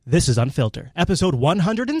This is Unfiltered, episode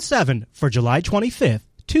 107 for July 25th,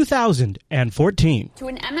 2014. To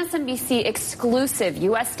an MSNBC exclusive,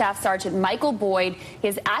 U.S. Staff Sergeant Michael Boyd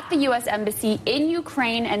is at the U.S. Embassy in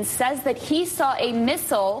Ukraine and says that he saw a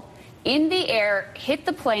missile in the air hit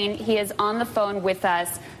the plane. He is on the phone with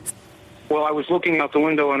us. Well, I was looking out the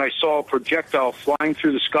window and I saw a projectile flying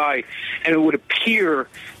through the sky, and it would appear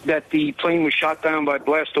that the plane was shot down by a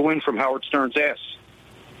blast of wind from Howard Stern's ass.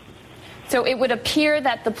 So it would appear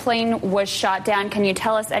that the plane was shot down. Can you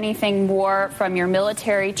tell us anything more from your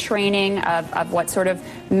military training of what sort of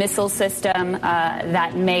missile system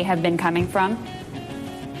that may have been coming from?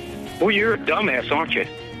 Well, you're a dumbass, aren't you?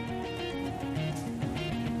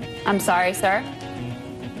 I'm sorry, sir.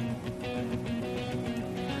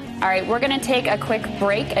 All right, we're going to take a quick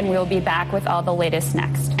break, and we'll be back with all the latest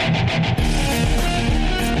next.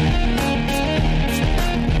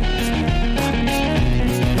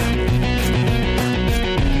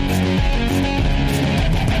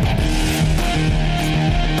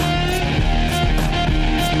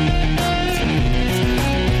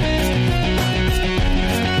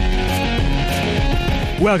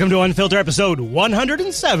 Welcome to Unfiltered, episode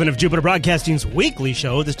 107 of Jupiter Broadcasting's weekly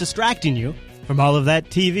show that's distracting you from all of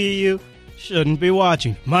that TV you shouldn't be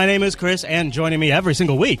watching. My name is Chris, and joining me every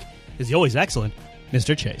single week is the always excellent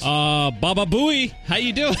Mr. Chase. Baba Booey, how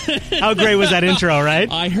you doing? How great was that intro, right?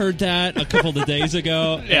 I heard that a couple of days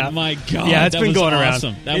ago, Yeah. and my God, Yeah, it's been going around.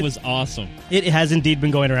 awesome. That was awesome. It has indeed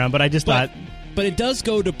been going around, but I just thought... But it does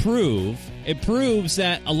go to prove, it proves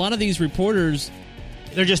that a lot of these reporters...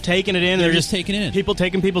 They're just taking it in. They're just taking it in. People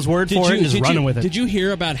taking people's word for it and just running with it. Did you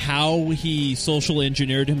hear about how he social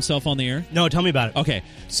engineered himself on the air? No, tell me about it. Okay,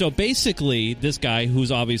 so basically, this guy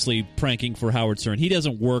who's obviously pranking for Howard Stern, he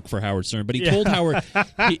doesn't work for Howard Stern, but he told Howard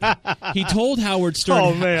he told Howard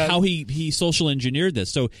Stern how he social engineered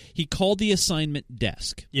this. So he called the assignment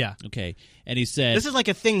desk. Yeah. Okay, and he said this is like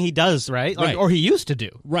a thing he does, right? Right. Or he used to do.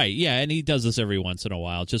 Right. Yeah, and he does this every once in a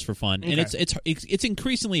while just for fun, and it's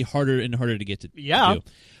increasingly harder and harder to get to do.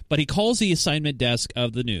 But he calls the assignment desk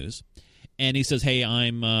of the news, and he says, "Hey,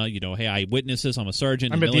 I'm, hey, I witnessed this. I'm a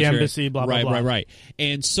sergeant. I'm in at military. the embassy. Blah blah blah. Right.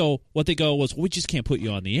 And so what they go was, we just can't put you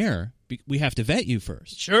on the air. We have to vet you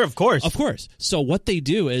first. Sure, of course. So what they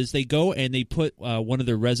do is they go and they put one of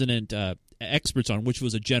their resident experts on, which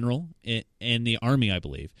was a general in the Army, I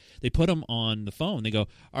believe. They put him on the phone. They go,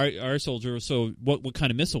 our soldier. So what kind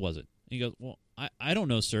of missile was it? And he goes, well, I don't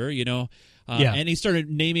know, sir. And he started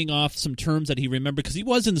naming off some terms that he remembered because he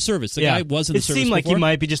was in the service. The guy was in the service. It seemed like he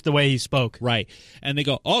might be just the way he spoke. Right. And they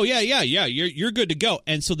go, oh, yeah, you're good to go.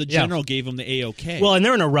 And so the general gave him the A-OK. Well, and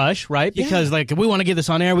they're in a rush, right? Because, if we want to get this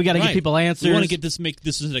on air, we got to get people answers. We want to make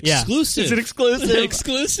this an exclusive. It's an exclusive.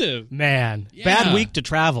 Exclusive. Man, bad week to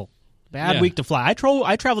travel. Bad week to fly. I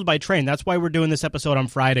traveled by train. That's why we're doing this episode on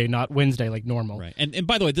Friday, not Wednesday like normal. Right. And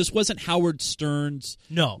by the way, this wasn't Howard Stern's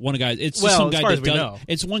one guy. It's just some guy as far that as we know.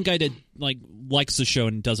 It's one guy that likes the show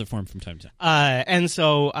and does it for him from time to time. And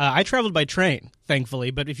so I traveled by train,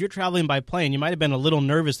 thankfully. But if you're traveling by plane, you might have been a little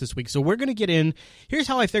nervous this week. So we're going to get in. Here's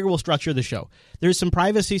how I figure we'll structure the show. There's some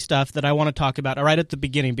privacy stuff that I want to talk about right at the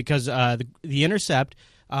beginning because The Intercept,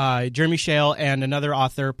 Jeremy Shale and another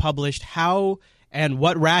author published how and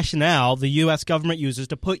what rationale the U.S. government uses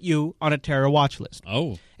to put you on a terror watch list.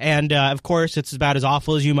 Oh. And, of course, it's about as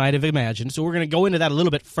awful as you might have imagined. So we're going to go into that a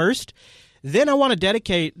little bit first. Then I want to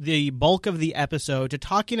dedicate the bulk of the episode to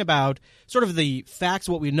talking about sort of the facts,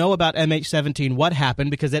 what we know about MH17, what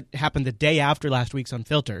happened, because it happened the day after last week's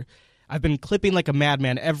Unfiltered. I've been clipping like a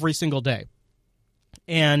madman every single day.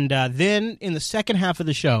 And then in the second half of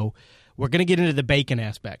the show, we're going to get into the bacon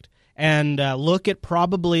aspect and look at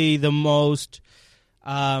probably the most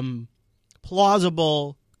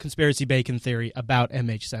plausible conspiracy bacon theory about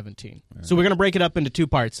MH17. Right. So we're going to break it up into two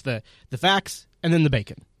parts, the facts and then the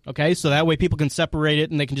bacon. Okay, so that way people can separate it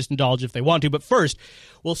and they can just indulge if they want to. But first,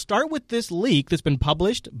 we'll start with this leak that's been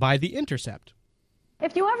published by The Intercept.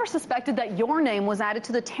 If you ever suspected that your name was added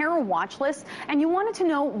to the terror watch list and you wanted to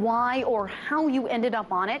know why or how you ended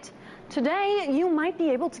up on it, today you might be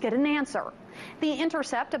able to get an answer. The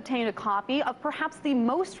Intercept obtained a copy of perhaps the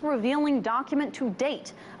most revealing document to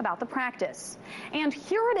date about the practice. And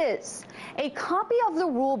here it is, a copy of the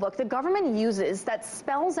rulebook the government uses that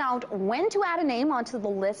spells out when to add a name onto the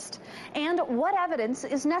list and what evidence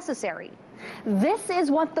is necessary. This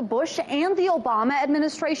is what the Bush and the Obama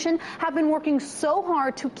administration have been working so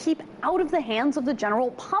hard to keep out of the hands of the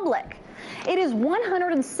general public. It is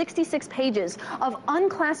 166 pages of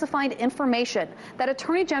unclassified information that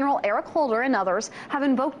Attorney General Eric Holder and others have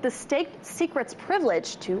invoked the state secrets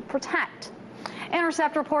privilege to protect.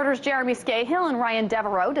 Intercept reporters Jeremy Scahill and Ryan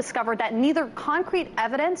Devereaux discovered that neither concrete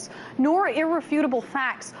evidence nor irrefutable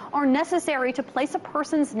facts are necessary to place a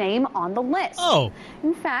person's name on the list. Oh.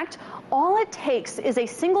 In fact, all it takes is a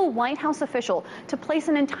single White House official to place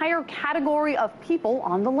an entire category of people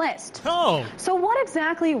on the list. Oh. So what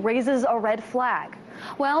exactly raises a red flag?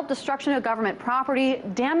 Well, destruction of government property,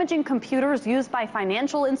 damaging computers used by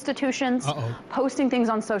financial institutions, posting things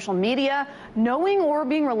on social media, knowing or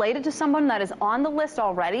being related to someone that is on the list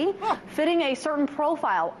already, fitting a certain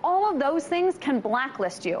profile. All of those things can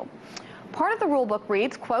blacklist you. Part of the rule book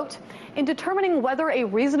reads, quote, in determining whether a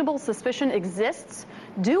reasonable suspicion exists,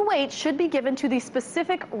 due weight should be given to the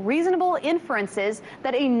specific reasonable inferences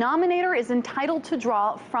that a nominator is entitled to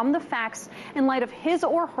draw from the facts in light of his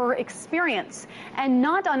or her experience, and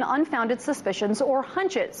not on unfounded suspicions or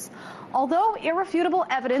hunches. Although irrefutable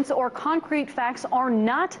evidence or concrete facts are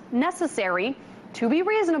not necessary to be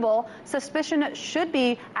reasonable, suspicion should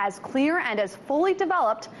be as clear and as fully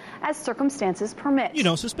developed as circumstances permit. You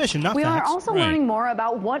know, suspicion, not We facts. are also learning more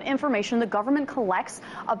about what information the government collects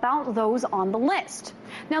about those on the list.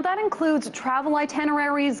 Now, that includes travel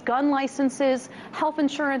itineraries, gun licenses, health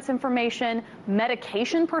insurance information,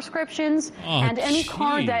 medication prescriptions, and any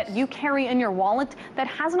card that you carry in your wallet that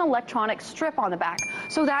has an electronic strip on the back.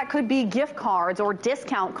 So that could be gift cards or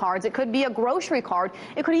discount cards. It could be a grocery card.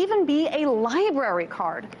 It could even be a library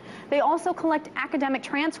card. They also collect academic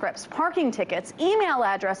transcripts, parking tickets, email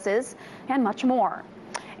addresses, and much more.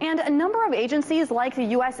 And a number of agencies like the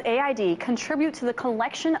USAID contribute to the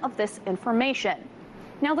collection of this information.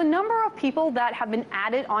 Now, the number of people that have been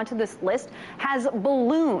added onto this list has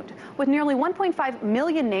ballooned, with nearly 1.5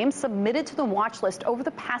 million names submitted to the watch list over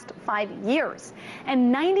the past 5 years,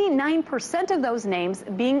 and 99% of those names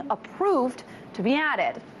being approved to be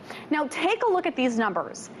added. Now, take a look at these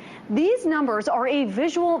numbers. These numbers are a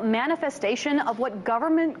visual manifestation of what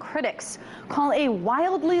government critics call a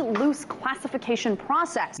wildly loose classification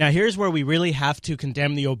process. Now, here's where we really have to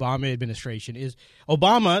condemn the Obama administration. Is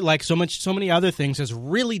Obama, like so many other things, has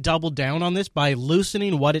really doubled down on this by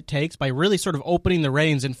loosening what it takes, by really sort of opening the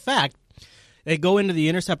reins. In fact, they go into the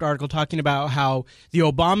Intercept article talking about how the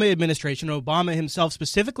Obama administration, Obama himself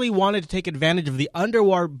specifically wanted to take advantage of the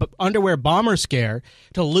underwear bomber scare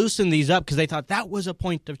to loosen these up because they thought that was a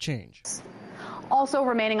point of change. Also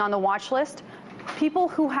remaining on the watch list, people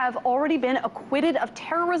who have already been acquitted of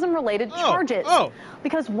terrorism-related charges.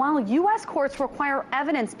 Because while U.S. courts require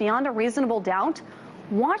evidence beyond a reasonable doubt,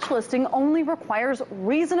 watch listing only requires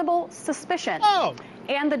reasonable suspicion.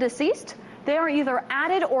 And the deceased? They are either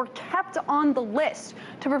added or kept on the list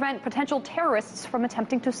to prevent potential terrorists from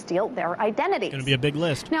attempting to steal their identities. It's going to be a big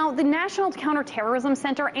list. Now, the National Counterterrorism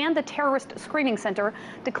Center and the Terrorist Screening Center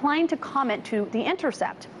declined to comment to The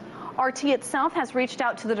Intercept. RT itself has reached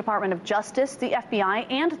out to the Department of Justice, the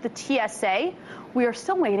FBI, and the TSA. We are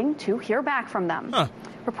still waiting to hear back from them.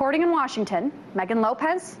 Reporting in Washington, Megan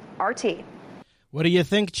Lopez, RT. What do you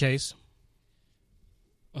think, Chase?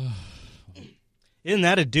 Isn't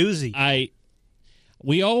that a doozy?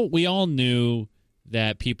 We all knew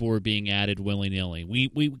that people were being added willy-nilly.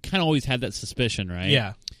 We kind of always had that suspicion, right?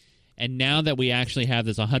 Yeah. And now that we actually have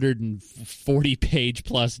this 140-page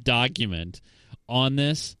plus document on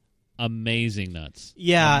this, amazing nuts.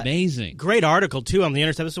 Yeah. Amazing. Great article, too, on The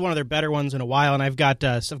Intercept. This is one of their better ones in a while, and I've got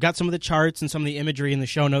some of the charts and some of the imagery in the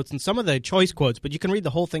show notes and some of the choice quotes, but you can read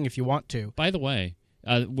the whole thing if you want to. By the way,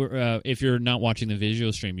 if you're not watching the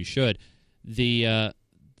visual stream, you should. The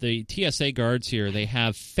TSA guards here, they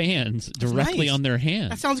have fans directly on their hands.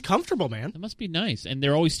 That sounds comfortable, man. That must be nice. And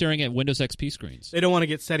they're always staring at Windows XP screens. They don't want to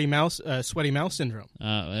get sweaty mouse syndrome.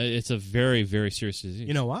 It's a very, very serious disease.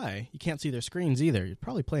 You know why? You can't see their screens either. You're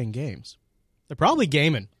probably playing games. They're probably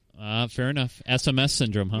gaming. Fair enough. SMS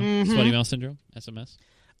syndrome, huh? Mm-hmm. Sweaty mouse syndrome? SMS?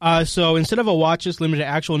 So instead of a watch list limited to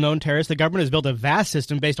actual known terrorists, the government has built a vast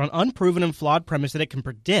system based on unproven and flawed premise that it can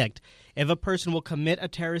predict if a person will commit a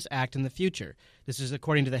terrorist act in the future. This is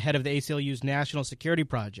according to the head of the ACLU's National Security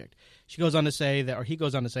Project. He goes on to say,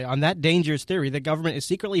 on that dangerous theory, the government is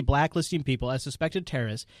secretly blacklisting people as suspected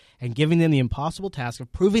terrorists and giving them the impossible task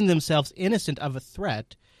of proving themselves innocent of a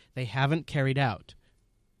threat they haven't carried out.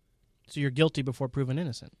 So you're guilty before proven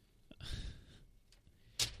innocent.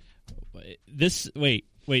 This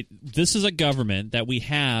is a government that we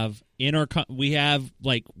have in our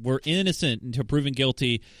we're innocent until proven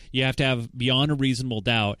guilty. You have to have beyond a reasonable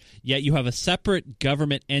doubt. Yet you have a separate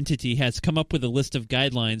government entity has come up with a list of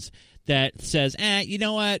guidelines that says, you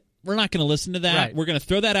know what? we're not going to listen to that. Right. We're going to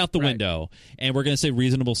throw that out the Right. window, and we're going to say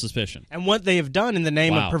reasonable suspicion. And what they have done in the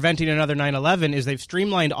name Wow. of preventing another 9/11 is they've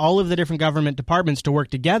streamlined all of the different government departments to work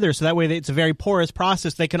together, so that way it's a very porous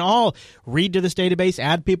process. They can all read to this database,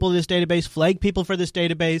 add people to this database, flag people for this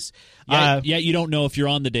database. Yet you don't know if you're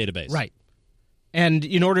on the database. Right. And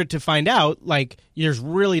in order to find out, like, there's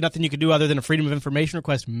really nothing you could do other than a freedom of information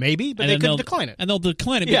request, maybe, but And they then could they'll decline it. And they'll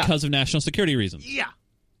decline it Yeah. because of national security reasons. Yeah.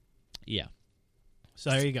 Yeah. So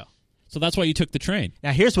there you go. So that's why you took the train.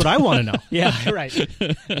 Now, here's what I want to know. Yeah, right.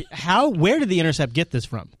 Where did The Intercept get this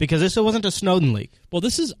from? Because this wasn't a Snowden leak, Well,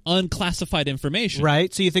 this is unclassified information.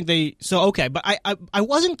 right? So you think okay, but I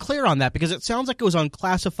wasn't clear on that because it sounds like it was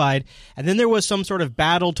unclassified, and then there was some sort of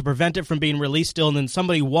battle to prevent it from being released still, and then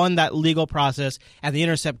somebody won that legal process, and The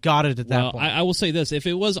Intercept got it at that Well, point. I will say this. If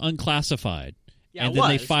it was unclassified, Yeah, and it then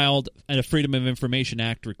they was. filed a Freedom of Information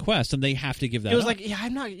Act request, and they have to give that It was up.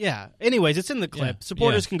 like, Anyways, it's in the clip. Yeah,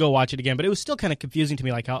 Supporters yeah. can go watch it again, but it was still kind of confusing to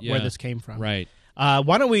me, like where Yeah. this came from. Right.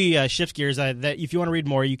 Why don't we shift gears? That if you want to read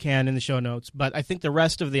more, you can in the show notes. But I think the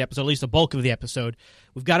rest of the episode, at least the bulk of the episode,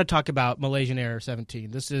 we've got to talk about Malaysian Air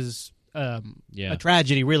 17. This is a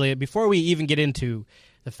tragedy, really. Before we even get into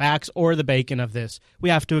the facts or the bacon of this, we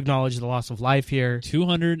have to acknowledge the loss of life here.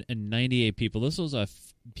 298 people. This was a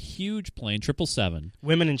huge plane, 777.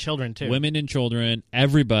 Women and children, too. Women and children,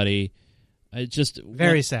 everybody. It's just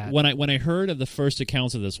Very sad. When I heard of the first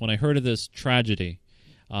accounts of this, when I heard of this tragedy,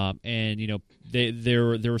 and you know,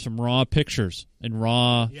 there were some raw pictures and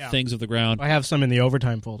raw things of the ground. I have some in the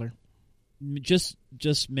overtime folder. Just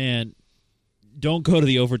man, don't go to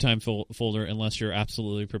the overtime folder unless you're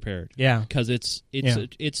absolutely prepared. Yeah. Because it's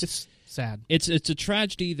sad. It's a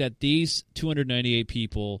tragedy that these 298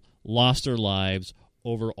 people lost their lives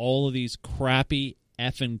over all of these crappy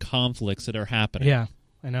effing conflicts that are happening. Yeah,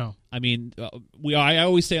 I know. I mean, I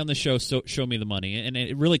always say on the show, show me the money, and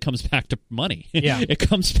it really comes back to money. Yeah. It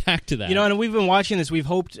comes back to that. You know, and we've been watching this. We've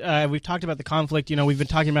talked about the conflict. You know, we've been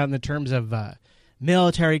talking about it in the terms of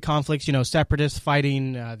military conflicts, you know, separatists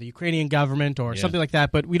fighting the Ukrainian government or something like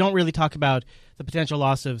that. But we don't really talk about the potential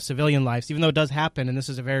loss of civilian lives, even though it does happen. And this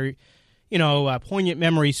is a very, poignant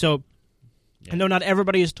memory. So I know not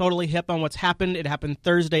everybody is totally hip on what's happened. It happened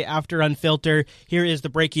Thursday after Unfilter. Here is the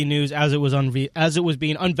breaking news as it was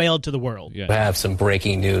being unveiled to the world. Yeah. I have some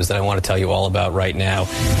breaking news that I want to tell you all about right now.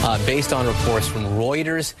 Based on reports from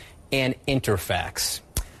Reuters and Interfax,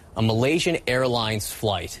 a Malaysian Airlines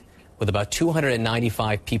flight with about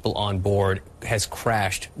 295 people on board has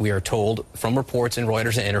crashed, we are told, from reports in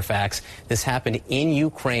Reuters and Interfax. This happened in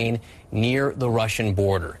Ukraine near the Russian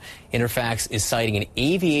border. Interfax is citing an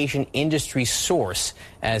aviation industry source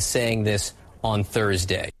as saying this on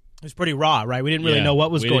Thursday. It was pretty raw, right? We didn't really know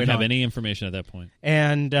what was going on. We didn't have any information at that point.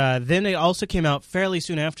 And then it also came out fairly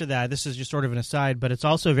soon after that. This is just sort of an aside, but it's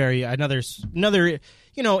also another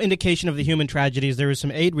indication of the human tragedies. There was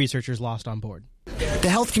some aid researchers lost on board. The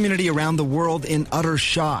health community around the world in utter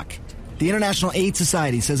shock. The International Aid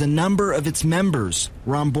Society says a number of its members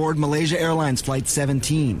were on board Malaysia Airlines Flight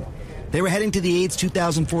 17. They were heading to the AIDS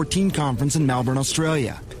 2014 conference in Melbourne,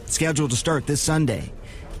 Australia, scheduled to start this Sunday.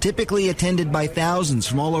 Typically attended by thousands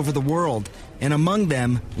from all over the world, and among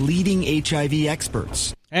them, leading HIV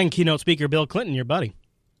experts. And keynote speaker Bill Clinton, your buddy.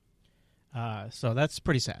 So that's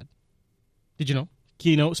pretty sad. Did you know?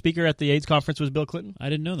 Keynote speaker at the AIDS conference was Bill Clinton? I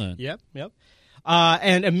didn't know that. Yep.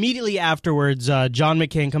 And immediately afterwards, John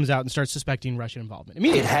McCain comes out and starts suspecting Russian involvement.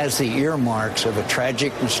 It has the earmarks of a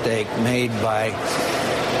tragic mistake made by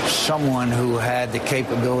someone who had the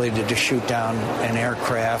capability to shoot down an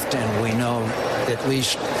aircraft, and we know, at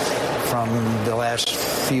least from the last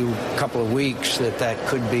couple of weeks, that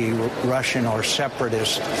could be Russian or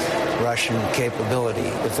separatist Russian capability.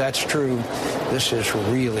 If that's true, this is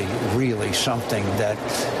really, really something that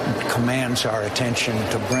commands our attention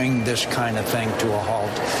to bring this kind of thing to a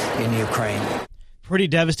halt in Ukraine. Pretty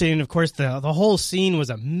devastating. Of course, the whole scene was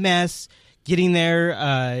a mess. Getting there,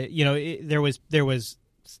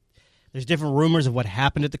 there's different rumors of what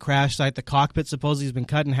happened at the crash site. The cockpit supposedly has been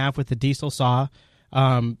cut in half with the diesel saw.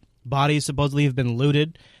 Bodies supposedly have been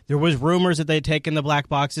looted. There was rumors that they'd taken the black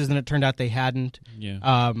boxes, and it turned out they hadn't.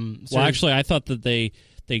 Yeah. Actually, I thought that they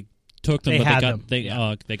took them, they got them.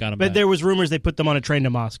 But back. there was rumors they put them on a train to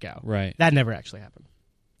Moscow. Right. That never actually happened.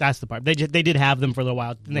 That's the part. They did have them for a little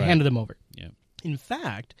while, and they handed them over. Yeah. In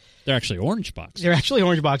fact, they're actually orange boxes. They're actually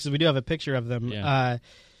orange boxes. We do have a picture of them. Yeah.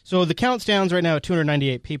 So the count stands right now at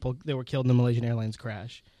 298 people that were killed in the Malaysian Airlines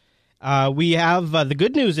crash. We have the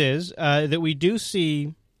good news is that we do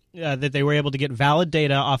see that they were able to get valid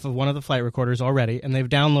data off of one of the flight recorders already, and they've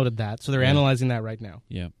downloaded that, so they're analyzing that right now.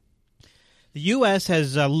 Yeah. The U.S.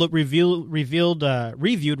 has reviewed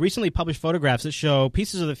recently published photographs that show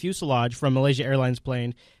pieces of the fuselage from Malaysia Airlines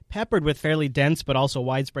plane peppered with fairly dense but also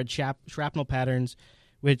widespread shrapnel patterns,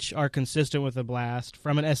 which are consistent with a blast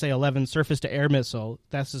from an SA-11 surface-to-air missile.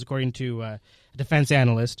 That's according to a defense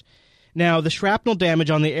analyst. Now, the shrapnel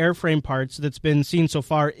damage on the airframe parts that's been seen so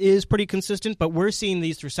far is pretty consistent, but we're seeing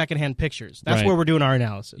these through secondhand pictures. That's where we're doing our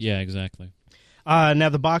analysis. Yeah, exactly. Now,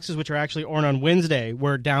 the boxes, which are actually ordered on Wednesday,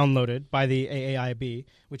 were downloaded by the AAIB,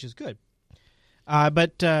 which is good.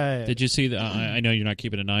 But did you see I know you're not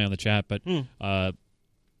keeping an eye on the chat, but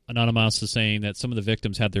Anonymous is saying that some of the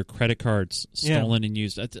victims had their credit cards stolen and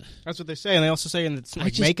used. That's what they say, and they also say it's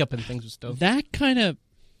like makeup and things and stuff. That kind of...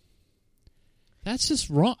 That's just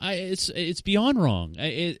wrong. It's beyond wrong.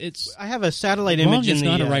 I have a satellite image is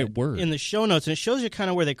not a right word in the show notes, and it shows you kind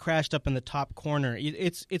of where they crashed up in the top corner.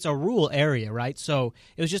 It's a rural area, right? So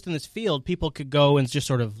it was just in this field. People could go and just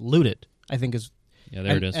sort of loot it. I think is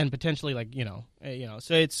there it is, and potentially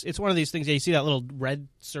So it's one of these things. Yeah, you see that little red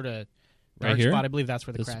sort of dark right spot. I believe that's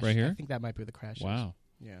where the crash. Right here. I think that might be where the crash. Wow.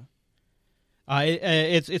 Is. Yeah.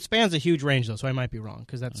 It spans a huge range though, so I might be wrong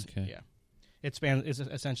because that's okay. It spans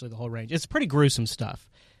essentially the whole range. It's pretty gruesome stuff,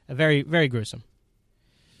 very, very gruesome.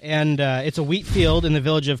 And it's a wheat field in the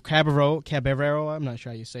village of Caballero. I'm not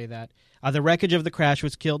sure how you say that. The wreckage of the crash,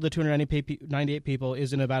 which killed the 298 people,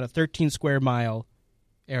 is in about a 13 square mile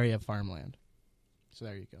area of farmland. So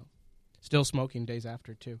there you go. Still smoking days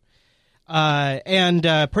after, too. And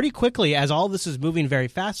pretty quickly, as all this is moving very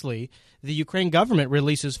fastly, the Ukraine government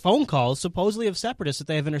releases phone calls, supposedly of separatists that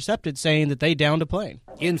they have intercepted, saying that they downed a plane.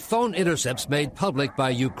 In phone intercepts made public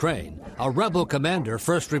by Ukraine, a rebel commander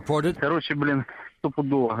first reported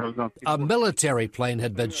a military plane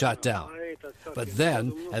had been shot down. But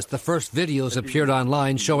then, as the first videos appeared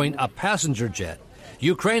online showing a passenger jet,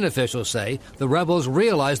 Ukraine officials say the rebels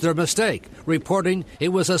realized their mistake, reporting it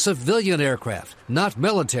was a civilian aircraft, not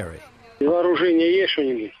military.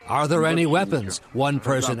 Are there any weapons? One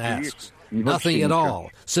person asks. Nothing at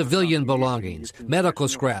all. Civilian belongings, medical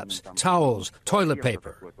scraps, towels, toilet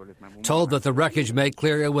paper. Told that the wreckage made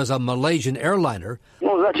clear it was a Malaysian airliner,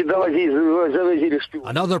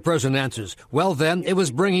 another person answers, well then, it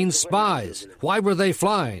was bringing spies. Why were they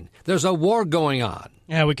flying? There's a war going on.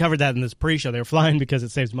 Yeah, we covered that in this pre-show. They were flying because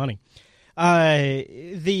it saves money. Here's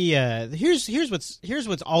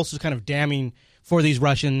what's also kind of damning for these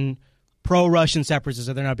pro-Russian separatists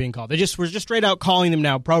that they're not being called. We're just straight out calling them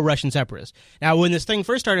now pro-Russian separatists. Now, when this thing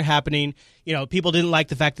first started happening, people didn't like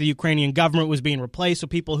the fact that the Ukrainian government was being replaced, so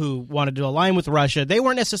people who wanted to align with Russia, they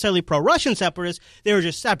weren't necessarily pro-Russian separatists, they were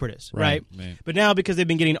just separatists, right? But now, because they've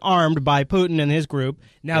been getting armed by Putin and his group,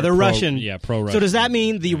 now they're Russian. Yeah, pro-Russian. So does that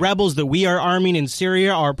mean the rebels that we are arming in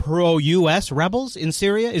Syria are pro-U.S. rebels in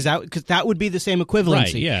Syria? Is that because that would be the same equivalency?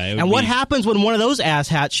 Right, yeah. And what happens when one of those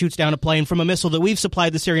asshats shoots down a plane from a missile that we've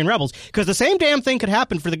supplied the Syrian rebels? Because the same damn thing could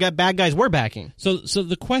happen for the bad guys we're backing. So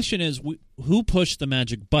the question is, who pushed the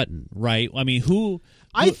magic button, right? I mean, who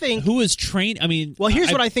is trained? I mean, well,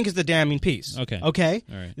 here's what I think is the damning piece. Okay. All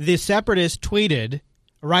right. The separatists tweeted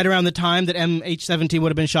right around the time that MH17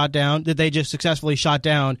 would have been shot down that they just successfully shot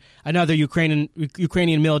down another Ukrainian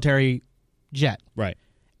military jet. Right.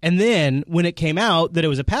 And then when it came out that it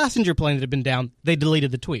was a passenger plane that had been down, they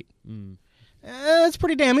deleted the tweet. That's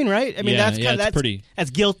pretty damning, right? I mean, that's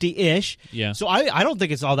guilty-ish. Yeah. So I don't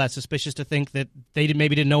think it's all that suspicious to think that they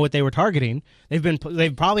maybe didn't know what they were targeting.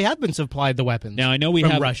 They probably have been supplied the weapons. Now I know we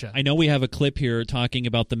from have Russia. I know we have a clip here talking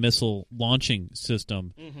about the missile launching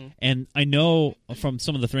system, and I know from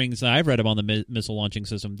some of the things that I've read about the missile launching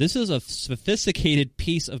system, this is a sophisticated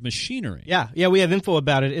piece of machinery. Yeah, we have info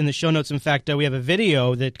about it in the show notes. In fact, we have a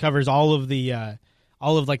video that covers all of the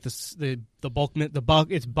bulk.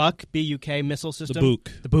 It's Buk BUK missile system.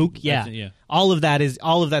 The Buk. Yeah. All of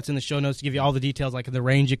that's in the show notes to give you all the details, like the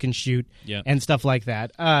range it can shoot and stuff like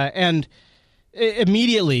that. And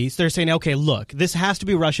immediately they're saying, okay, look, this has to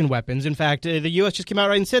be Russian weapons. In fact, the U.S. just came out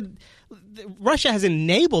and said Russia has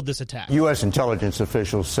enabled this attack. U.S. intelligence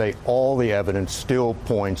officials say all the evidence still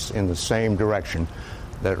points in the same direction,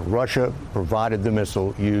 that Russia provided the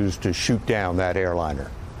missile used to shoot down that airliner.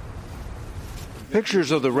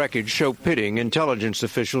 Pictures of the wreckage show pitting intelligence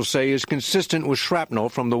officials say is consistent with shrapnel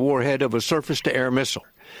from the warhead of a surface-to-air missile.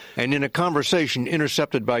 And in a conversation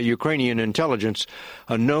intercepted by Ukrainian intelligence,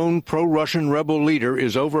 a known pro-Russian rebel leader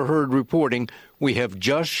is overheard reporting, "We have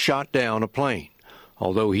just shot down a plane,"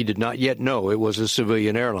 although he did not yet know it was a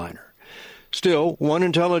civilian airliner. Still, one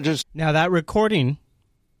intelligence... Now, that recording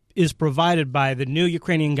is provided by the new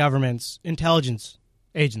Ukrainian government's intelligence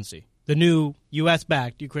agency, the new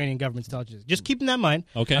U.S.-backed Ukrainian government's intelligence. Just keeping that in mind.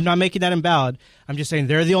 Okay. I'm not making that invalid. I'm just saying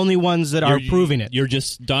they're the only ones that are proving it. You're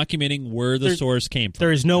just documenting where the source came from.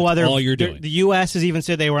 There is no other. All you're doing. The U.S. has even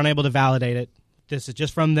said they were unable to validate it. This is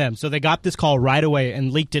just from them. So they got this call right away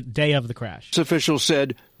and leaked it day of the crash. Officials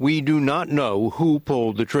said, we do not know who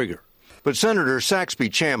pulled the trigger. But Senator Saxby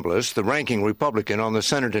Chambliss, the ranking Republican on the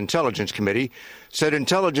Senate Intelligence Committee, said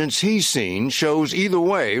intelligence he's seen shows either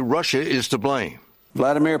way Russia is to blame.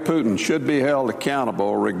 Vladimir Putin should be held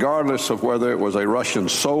accountable regardless of whether it was a Russian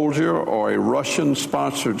soldier or a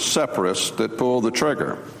Russian-sponsored separatist that pulled the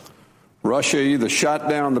trigger. Russia either shot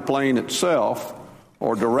down the plane itself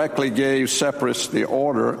or directly gave separatists the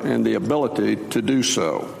order and the ability to do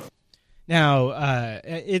so. Now,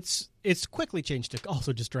 it's quickly changed to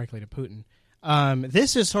also just directly to Putin.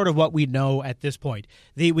 This is sort of what we know at this point.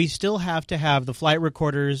 We still have to have the flight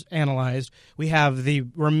recorders analyzed. We have the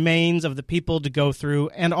remains of the people to go through,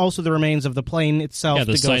 and also the remains of the plane itself. Yeah,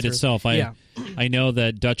 the to go site through. itself. I know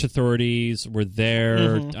that Dutch authorities were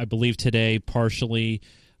there. I believe today partially.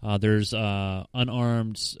 There's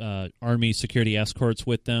unarmed army security escorts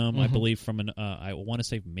with them. I believe from I want to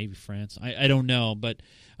say maybe France. I don't know, but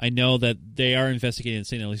I know that they are investigating and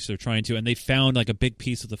saying at least they're trying to, and they found like a big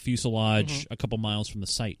piece of the fuselage a couple miles from the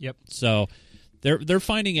site. Yep. So they're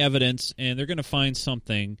finding evidence, and they're going to find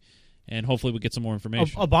something, and hopefully we get some more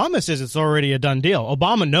information. Obama says it's already a done deal.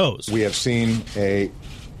 Obama knows. We have seen a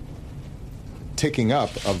ticking up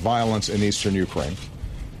of violence in eastern Ukraine.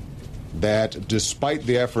 That despite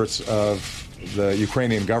the efforts of the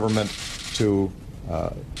Ukrainian government to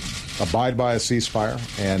abide by a ceasefire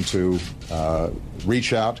and to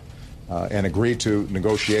reach out and agree to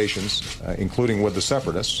negotiations, including with the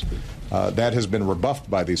separatists, that has been rebuffed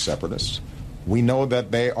by these separatists. We know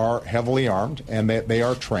that they are heavily armed and that they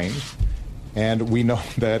are trained, and we know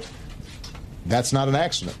that that's not an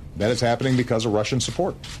accident. That is happening because of Russian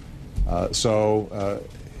support.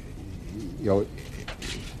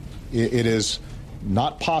 It is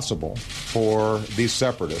not possible for these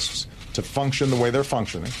separatists to function the way they're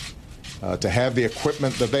functioning, to have the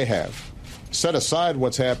equipment that they have. Set aside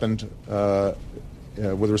what's happened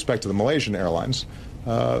with respect to the Malaysian Airlines,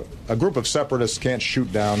 a group of separatists can't shoot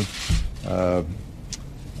down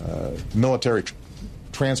military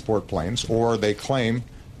transport planes, or they claim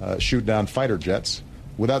shoot down fighter jets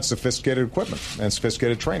without sophisticated equipment and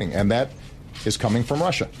sophisticated training, and that is coming from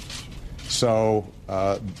Russia. So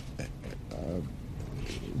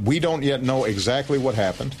we don't yet know exactly what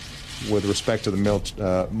happened with respect to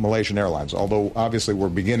the Malaysian Airlines, although obviously we're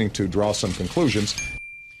beginning to draw some conclusions.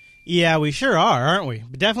 Yeah, we sure are, aren't we?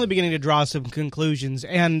 Definitely beginning to draw some conclusions.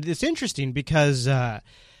 And it's interesting because I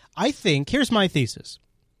think, here's my thesis.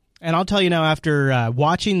 And I'll tell you now, after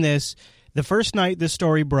watching this, the first night this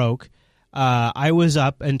story broke, I was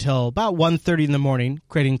up until about 1:30 in the morning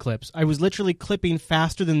creating clips. I was literally clipping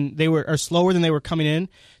faster than they were, or slower than they were coming in.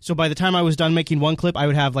 So by the time I was done making one clip, I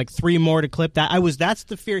would have like 3 more to clip. That's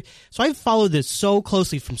the fear. So I've followed this so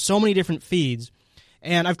closely from so many different feeds,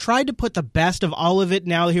 and I've tried to put the best of all of it.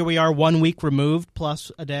 Now here we are, 1 week removed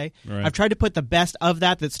plus a day. Right. I've tried to put the best of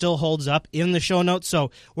that still holds up in the show notes. So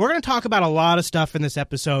we're going to talk about a lot of stuff in this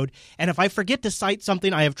episode. And if I forget to cite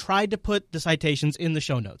something, I have tried to put the citations in the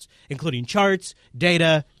show notes, including charts,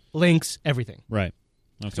 data, links, everything. Right.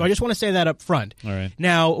 Okay. So I just want to say that up front. All right.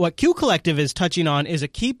 Now, what Q Collective is touching on is a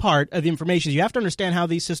key part of the information. You have to understand how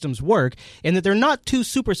these systems work, and that they're not too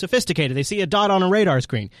super sophisticated. They see a dot on a radar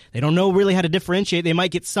screen. They don't know really how to differentiate. They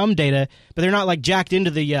might get some data, but they're not like jacked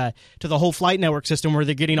into the whole flight network system where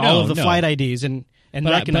they're getting all of the flight IDs and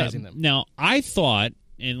recognizing them. Now, I thought,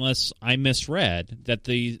 unless I misread, that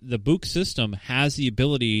the Buk system has the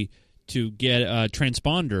ability to get a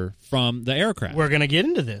transponder from the aircraft. We're going to get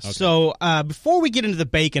into this. Okay. So before we get into the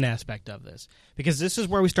bacon aspect of this, because this is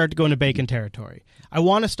where we start to go into bacon territory, I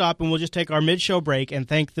want to stop and we'll just take our mid-show break and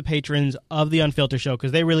thank the patrons of the Unfiltered Show,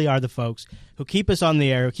 because they really are the folks who keep us on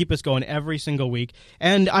the air, who keep us going every single week.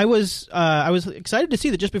 And I was excited to see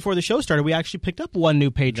that just before the show started, we actually picked up one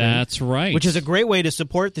new patron. That's right. Which is a great way to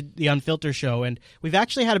support the Unfiltered Show. And we've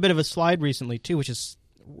actually had a bit of a slide recently, too, which is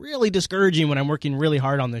really discouraging when I'm working really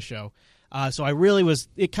hard on this show. So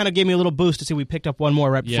it kind of gave me a little boost to see we picked up one more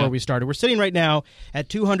right before we started. We're sitting right now at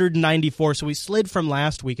 294, so we slid from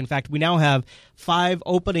last week. In fact, we now have 5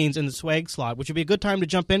 openings in the swag slot, which would be a good time to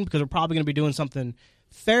jump in because we're probably going to be doing something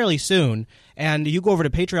fairly soon. And you go over to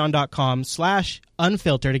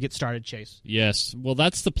patreon.com/unfilter to get started, Chase. Yes. Well,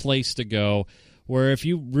 that's the place to go, where if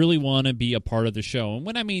you really want to be a part of the show, and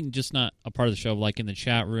when I mean just not a part of the show like in the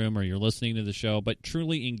chat room or you're listening to the show, but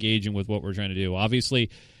truly engaging with what we're trying to do. Obviously,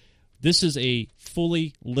 This is a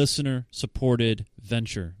fully listener-supported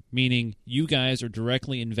venture, meaning you guys are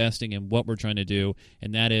directly investing in what we're trying to do,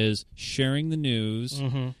 and that is sharing the news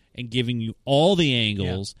and giving you all the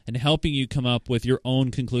angles and helping you come up with your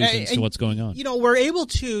own conclusions to what's going on. You know, we're able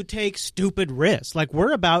to take stupid risks. Like,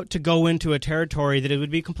 we're about to go into a territory that it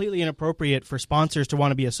would be completely inappropriate for sponsors to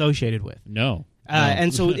want to be associated with. No.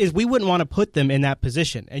 And so we wouldn't want to put them in that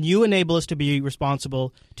position. And you enable us to be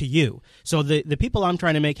responsible to you. So the people I'm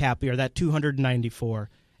trying to make happy are that 294.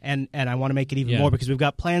 And I want to make it even more because we've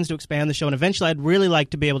got plans to expand the show. And eventually I'd really like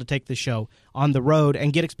to be able to take the show on the road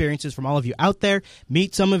and get experiences from all of you out there,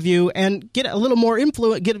 meet some of you, and get a little more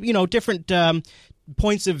influence, get, different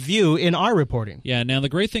points of view in our reporting. Yeah, now the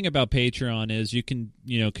great thing about Patreon is you can,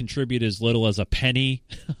 contribute as little as a penny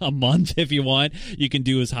a month if you want. You can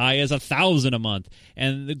do as high as $1,000 a month.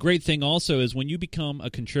 And the great thing also is when you become a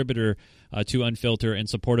contributor to Unfilter and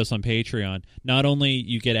support us on Patreon, not only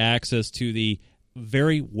you get access to the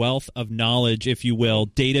very wealth of knowledge, if you will,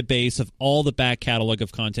 database of all the back catalog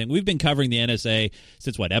of content. We've been covering the NSA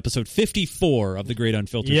since, episode 54 of the Great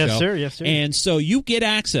Unfiltered Show. Yes, sir. And so you get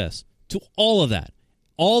access to all of that,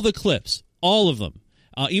 all the clips, all of them,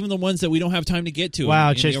 even the ones that we don't have time to get to.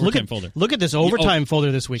 Wow, Chase, look at this overtime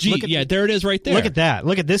folder this week. There it is right there. Look at that.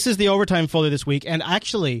 This is the overtime folder this week. And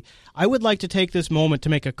actually, I would like to take this moment to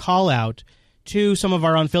make a call out to some of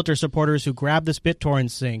our Unfiltered supporters who grabbed this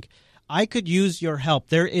BitTorrent sync. I could use your help.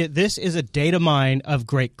 This is a data mine of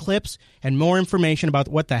great clips and more information about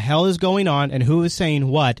what the hell is going on and who is saying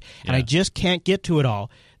what, and I just can't get to it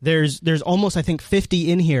all. There's almost, I think,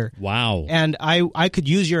 50 in here. Wow. And I could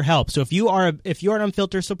use your help. So if you're an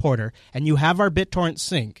Unfiltered supporter and you have our BitTorrent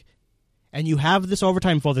sync and you have this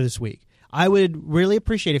overtime folder this week, I would really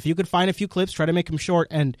appreciate if you could find a few clips, try to make them short,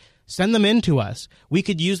 and send them in to us. We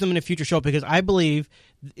could use them in a future show because I believe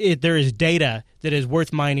there is data that is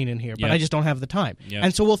worth mining in here, but I just don't have the time. Yep.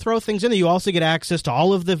 And so we'll throw things in there. You also get access to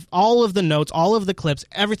all of the notes, all of the clips,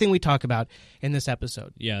 everything we talk about in this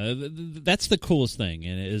episode. Yeah, that's the coolest thing,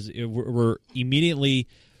 and we're immediately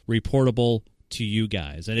reportable to you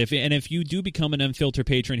guys. And if you do become an Unfiltered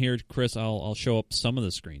patron here, Chris, I'll show up some of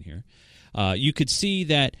the screen here. You could see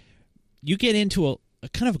that you get into a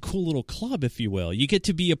kind of a cool little club, if you will. You get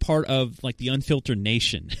to be a part of the Unfiltered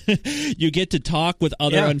Nation. You get to talk with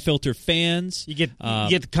other Unfiltered fans. You get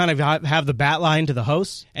to kind of have the bat line to the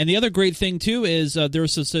hosts. And the other great thing too is there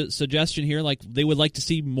was a suggestion here, they would like to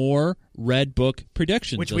see more Red Book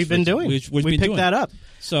predictions, which we've been doing. We picked that up.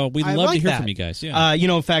 So we'd love to hear from you guys. Yeah.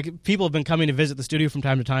 In fact, people have been coming to visit the studio from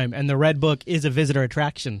time to time, and the Red Book is a visitor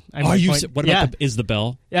attraction. What about is the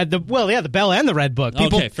bell? Yeah, the bell and the Red Book.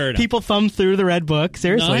 Okay, fair enough. People thumb through the Red Book.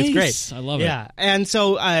 Seriously, nice. It's great. I love it. Yeah, and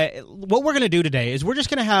so what we're going to do today is we're just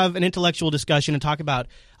going to have an intellectual discussion and talk about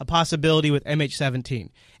a possibility with MH17.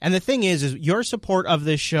 And the thing is your support of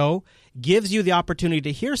this show gives you the opportunity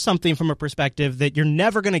to hear something from a perspective that you're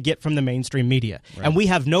never going to get from the mainstream media. Right. And we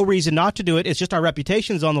have no reason not to do it. It's just our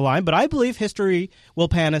reputation's on the line. But I believe history will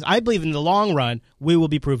pan us. I believe in the long run, we will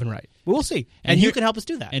be proven right. We'll see. And you can help us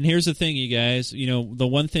do that. And here's the thing, you guys. The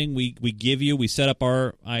one thing we give you, we set up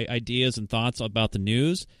our ideas and thoughts about the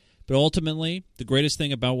news. But ultimately, the greatest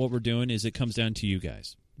thing about what we're doing is it comes down to you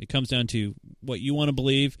guys. It comes down to what you want to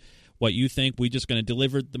believe, what you think. We're just going to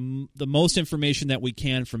deliver the most information that we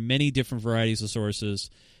can from many different varieties of sources.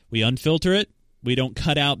 We unfilter it. We don't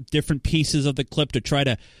cut out different pieces of the clip to try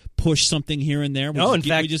to push something here and there.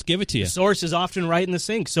 We just give it to you. The source is often right in the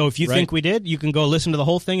sync. So if you think we did, you can go listen to the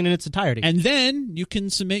whole thing in its entirety. And then you can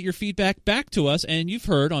submit your feedback back to us. And you've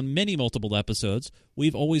heard on multiple episodes,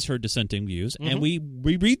 we've always heard dissenting views, and we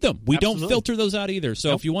read them. We don't filter those out either.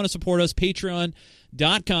 So if you want to support us,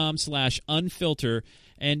 patreon.com/unfilter.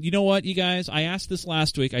 And you know what, you guys? I asked this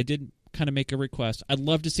last week. I did kind of make a request. I'd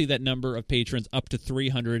love to see that number of patrons up to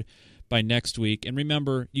 300 by next week. And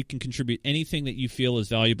remember, you can contribute anything that you feel is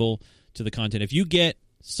valuable to the content. If you get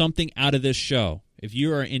something out of this show, if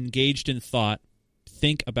you are engaged in thought,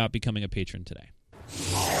 think about becoming a patron today.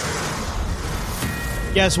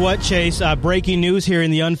 Guess what, Chase? Breaking news here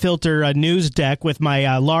in the Unfiltered news deck with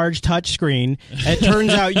my large touch screen. It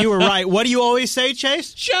turns out you were right. What do you always say,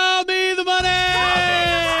 Chase? Show me the money!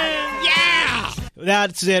 Yeah!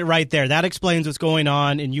 That's it right there. That explains what's going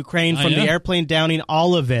on in Ukraine from the airplane downing,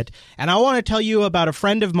 all of it. And I want to tell you about a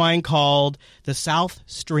friend of mine called the South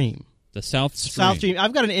Stream. The South Stream. South Stream.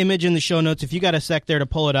 I've got an image in the show notes. If you got a sec there to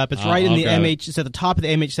pull it up, it's right in the MH. It's at the top of the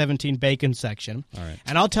MH17 Bacon section. All right.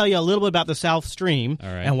 And I'll tell you a little bit about the South Stream All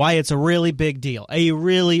right. and why it's a really big deal. A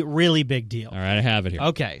really, really big deal. All right, I have it here.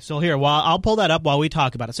 Okay, so here, I'll pull that up while we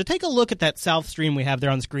talk about it. So take a look at that South Stream we have there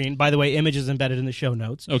on the screen. By the way, image is embedded in the show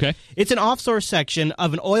notes. Okay. It's an offshore section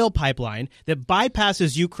of an oil pipeline that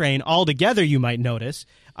bypasses Ukraine altogether, you might notice,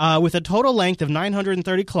 with a total length of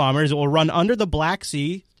 930 kilometers. It will run under the Black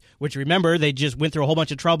Sea, which, remember, they just went through a whole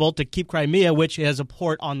bunch of trouble to keep Crimea, which has a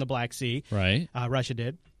port on the Black Sea. Right. Russia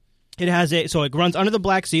did. So it runs under the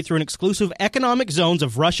Black Sea through an exclusive economic zones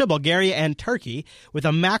of Russia, Bulgaria, and Turkey. With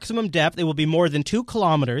a maximum depth, it will be more than 2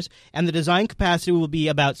 kilometers, and the design capacity will be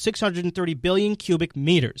about 630 billion cubic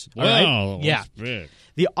meters. All wow, right? Yeah. Big.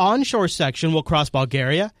 The onshore section will cross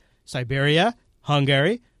Bulgaria, Siberia,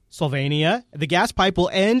 Hungary, Slovenia. The gas pipe will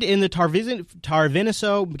end in the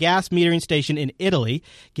Tarviniso gas metering station in Italy.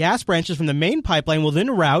 Gas branches from the main pipeline will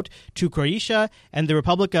then route to Croatia and the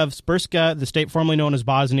Republic of Srpska, the state formerly known as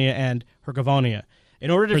Bosnia and Herzegovina.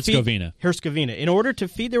 Herzegovina. In order to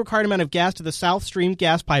feed the required amount of gas to the South Stream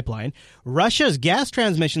gas pipeline, Russia's gas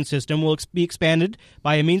transmission system will be expanded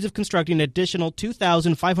by a means of constructing an additional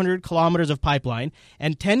 2,500 kilometers of pipeline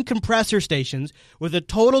and 10 compressor stations with a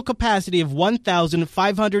total capacity of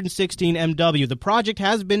 1,516 MW. The project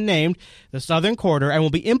has been named the Southern Corridor and will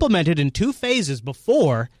be implemented in 2 phases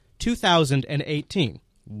before 2018.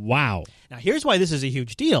 Wow. Now, here's why this is a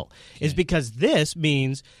huge deal, is because this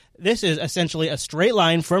means this is essentially a straight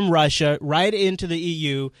line from Russia right into the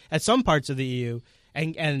EU, at some parts of the EU,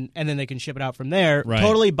 and then they can ship it out from there, right.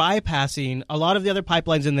 Totally bypassing a lot of the other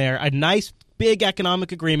pipelines in there, a nice big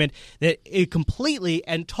economic agreement that it completely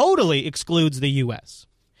and totally excludes the U.S.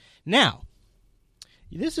 Now,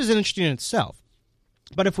 this is interesting in itself,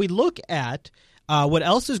 but if we look at what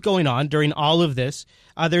else is going on during all of this,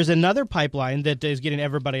 there's another pipeline that is getting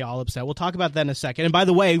everybody all upset. We'll talk about that in a second. And by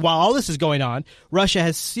the way, while all this is going on, Russia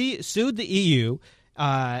has sued the EU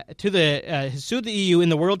sued the EU in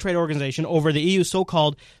the World Trade Organization over the EU's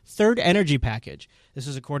so-called Third Energy Package. This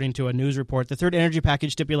is according to a news report. The Third Energy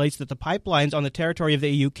Package stipulates that the pipelines on the territory of the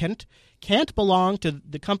EU can't belong to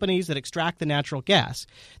the companies that extract the natural gas.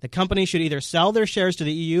 The companies should either sell their shares to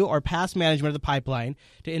the EU or pass management of the pipeline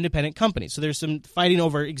to independent companies. So there's some fighting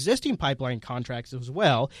over existing pipeline contracts as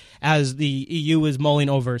well, as the EU is mulling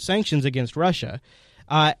over sanctions against Russia.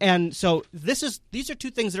 And so these are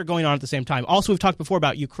 2 things that are going on at the same time. Also, we've talked before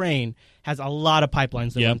about Ukraine has a lot of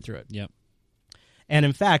pipelines that run through it. Yep. And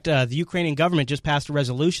in fact, the Ukrainian government just passed a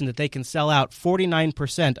resolution that they can sell out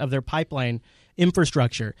 49% of their pipeline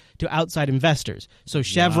infrastructure to outside investors. So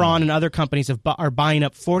Chevron and other companies are buying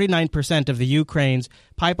up 49% of the Ukraine's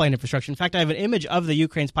pipeline infrastructure. In fact, I have an image of the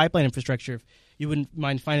Ukraine's pipeline infrastructure. If you wouldn't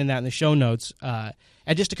mind finding that in the show notes.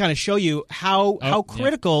 And just to kind of show you how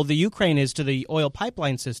critical the Ukraine is to the oil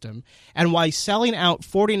pipeline system, and why selling out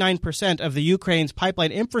 49% of the Ukraine's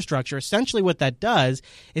pipeline infrastructure, essentially what that does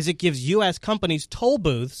is it gives U.S. companies toll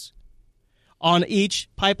booths on each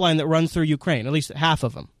pipeline that runs through Ukraine, at least half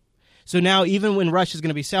of them. So now even when Russia's going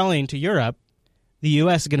to be selling to Europe, the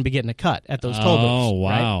U.S. is going to be getting a cut at those toll booths. Oh,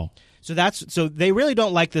 wow. Right? So they really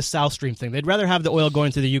don't like this South Stream thing. They'd rather have the oil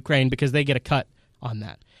going through the Ukraine because they get a cut on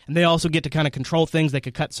that. And they also get to kind of control things. They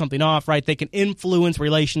could cut something off, right? They can influence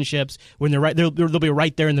relationships when they're right. They'll be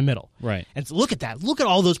right there in the middle. Right. And so look at that. Look at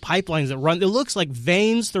all those pipelines that run. It looks like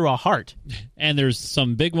veins through a heart. And there's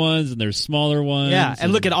some big ones and there's smaller ones. Yeah,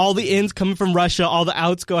 and look at all the ins coming from Russia. All the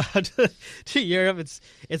outs go out to Europe.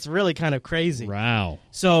 It's really kind of crazy. Wow.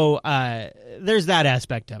 So there's that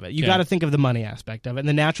aspect of it. You got to think of the money aspect of it and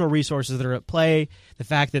the natural resources that are at play. The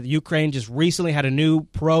fact that Ukraine just recently had a new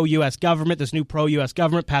pro-U.S. government. This new pro-U.S.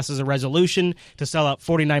 government passes a resolution to sell out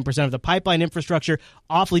 49% of the pipeline infrastructure.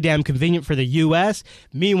 Awfully damn convenient for the U.S.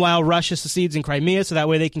 Meanwhile, Russia secedes in Crimea so that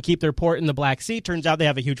way they can keep their port in the Black Sea. Turns out they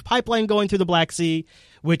have a huge pipeline going through the Black Sea,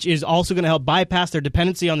 which is also going to help bypass their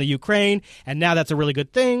dependency on the Ukraine. And now that's a really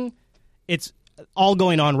good thing. It's all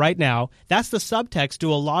going on right now. That's the subtext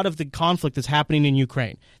to a lot of the conflict that's happening in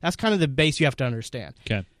Ukraine. That's kind of the base you have to understand.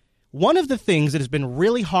 Okay. One of the things that has been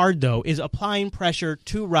really hard, though, is applying pressure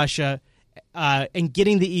to Russia and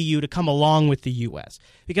getting the EU to come along with the U.S.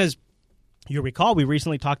 Because you recall we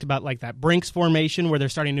recently talked about like that BRICS formation where they're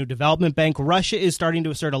starting a new development bank. Russia is starting to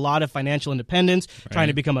assert a lot of financial independence, trying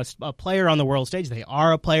to become a player on the world stage. They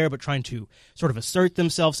are a player, but trying to sort of assert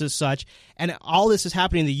themselves as such. And all this is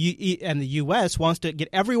happening, and the U.S. wants to get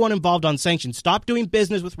everyone involved on sanctions. Stop doing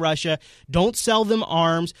business with Russia. Don't sell them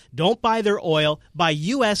arms. Don't buy their oil. Buy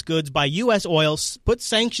U.S. goods. Buy U.S. oil. Put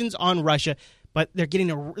sanctions on Russia. but they're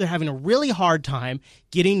having a really hard time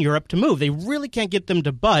getting Europe to move. They really can't get them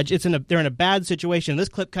to budge. They're in a bad situation. This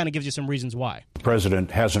clip kind of gives you some reasons why. The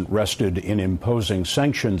president hasn't rested in imposing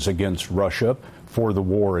sanctions against Russia for the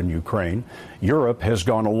war in Ukraine. Europe has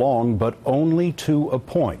gone along, but only to a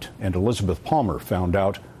point. And Elizabeth Palmer found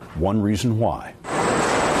out one reason why.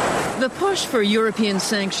 The push for European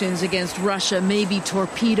sanctions against Russia may be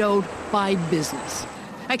torpedoed by business.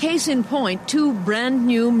 A case in point, 2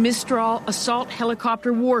 brand-new Mistral assault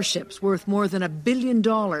helicopter warships worth more than $1 billion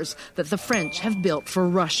that the French have built for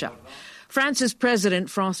Russia. France's President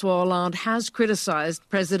François Hollande has criticized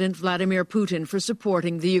President Vladimir Putin for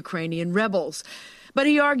supporting the Ukrainian rebels. But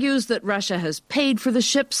he argues that Russia has paid for the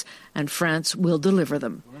ships and France will deliver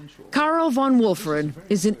them. Karel von Wolferen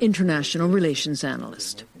is an international relations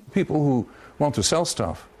analyst. People who want to sell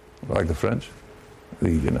stuff, like the French,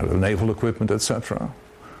 the naval equipment, etc.,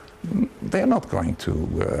 they're not going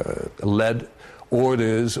to let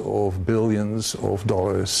orders of billions of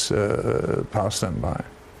dollars pass them by.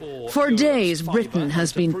 For days, Britain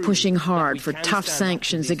has been pushing hard for tough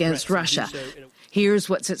sanctions against Russia. Here's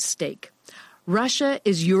what's at stake. Russia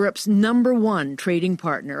is Europe's #1 trading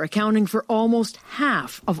partner, accounting for almost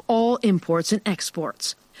half of all imports and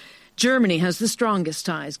exports. Germany has the strongest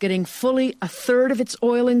ties, getting fully a third of its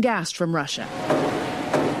oil and gas from Russia.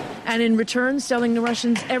 And in return, selling the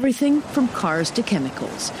Russians everything from cars to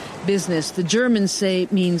chemicals. Business, the Germans say,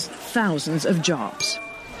 means thousands of jobs.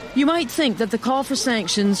 You might think that the call for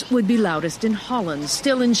sanctions would be loudest in Holland,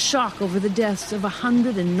 still in shock over the deaths of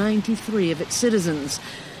 193 of its citizens.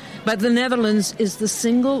 But the Netherlands is the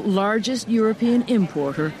single largest European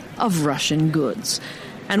importer of Russian goods.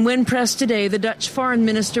 And when pressed today, the Dutch foreign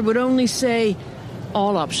minister would only say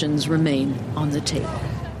all options remain on the table.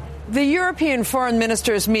 The European foreign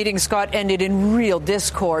ministers' meeting, Scott, ended in real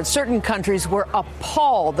discord. Certain countries were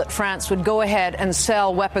appalled that France would go ahead and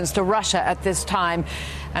sell weapons to Russia at this time.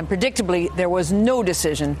 And predictably, there was no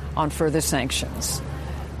decision on further sanctions.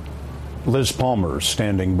 Liz Palmer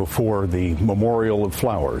standing before the Memorial of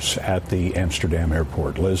Flowers at the Amsterdam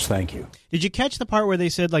airport. Liz, thank you. Did you catch the part where they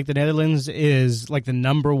said like the Netherlands is like the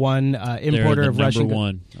 #1 importer of Russian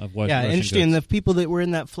goods? Yeah, interesting. And the people that were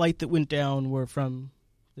in that flight that went down were from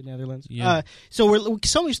the Netherlands. Yeah.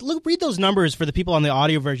 Read those numbers for the people on the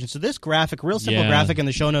audio version. So this graphic, real simple graphic in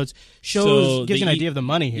the show notes, gives you an idea of the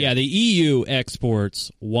money here. Yeah, the EU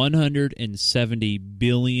exports $170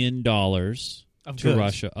 billion to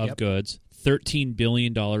Russia of goods, $13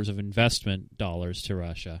 billion of investment dollars to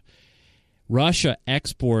Russia. Russia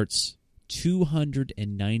exports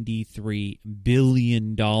 $293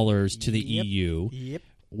 billion to the EU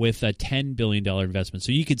with a $10 billion investment.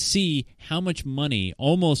 So you could see how much money,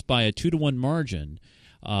 almost by a 2-to-1 margin,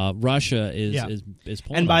 Russia is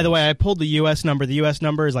pulling. And by the way, I pulled the U.S. number. The U.S.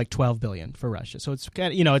 number is like $12 billion for Russia. So it's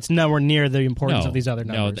it's nowhere near the importance of these other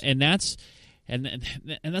numbers. No, and that's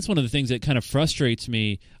one of the things that kind of frustrates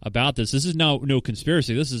me about this. This is no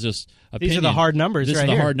conspiracy. This is just opinion. These are the hard numbers. This is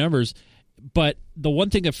the hard numbers. But the one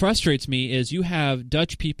thing that frustrates me is you have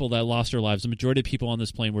Dutch people that lost their lives. The majority of people on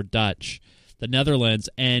this plane were Dutch. The Netherlands,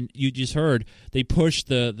 and you just heard they pushed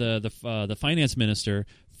the finance minister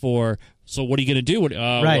for. So what are you going to do?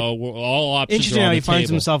 Right. All options. Interesting are on how he the finds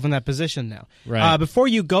table. himself in that position now. Right. Before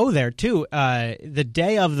you go there, too, the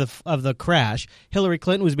day of the crash, Hillary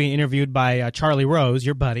Clinton was being interviewed by Charlie Rose,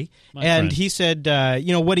 your buddy, My and friend. he said,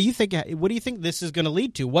 what do you think? What do you think this is going to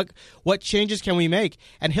lead to? What changes can we make?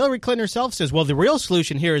 And Hillary Clinton herself says, well, the real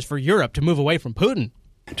solution here is for Europe to move away from Putin.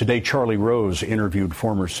 Today, Charlie Rose interviewed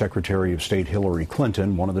former Secretary of State Hillary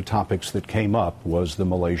Clinton. One of the topics that came up was the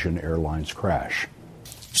Malaysian Airlines crash.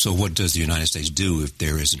 So what does the United States do if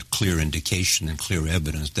there is a clear indication and clear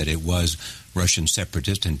evidence that it was Russian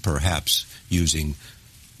separatists and perhaps using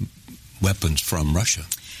weapons from Russia?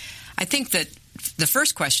 I think that the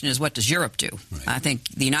first question is, what does Europe do? Right. I think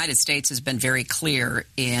the United States has been very clear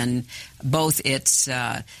in both its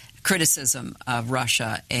criticism of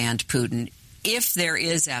Russia and Putin. If there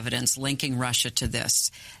is evidence linking Russia to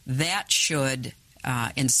this, that should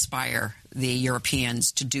inspire the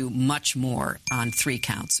Europeans to do much more on 3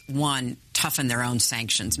 counts. 1, toughen their own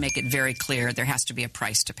sanctions, make it very clear there has to be a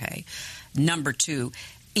price to pay. Number 2,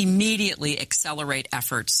 immediately accelerate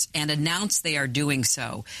efforts and announce they are doing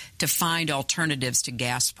so to find alternatives to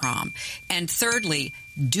Gazprom. And thirdly,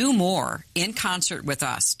 do more in concert with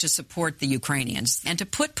us to support the Ukrainians and to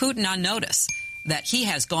put Putin on notice that he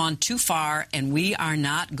has gone too far and we are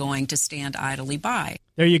not going to stand idly by.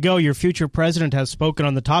 There you go. Your future president has spoken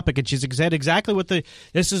on the topic, and she's said exactly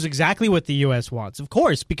this is exactly what the U.S. wants, of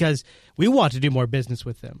course, because we want to do more business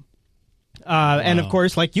with them. And of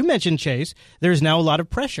course, like you mentioned, Chase, there's now a lot of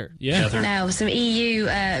pressure. Yeah. Now, some EU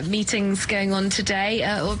meetings going on today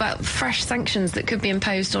about fresh sanctions that could be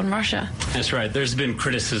imposed on Russia. That's right. There's been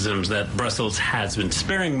criticisms that Brussels has been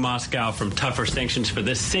sparing Moscow from tougher sanctions for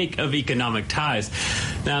the sake of economic ties.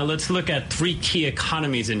 Now, let's look at three key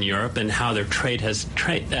economies in Europe and how their trade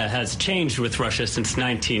has changed with Russia since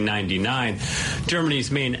 1999.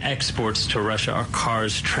 Germany's main exports to Russia are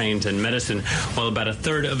cars, trains, and medicine, while about a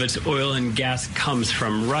third of its oil and gas comes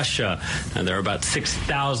from Russia. And there are about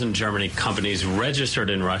 6,000 German companies registered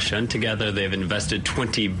in Russia, and together they've invested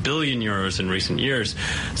 20 billion euros in recent years.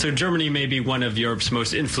 So Germany may be one of Europe's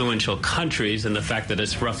most influential countries, and the fact that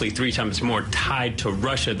it's roughly 3 times more tied to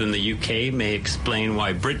Russia than the UK may explain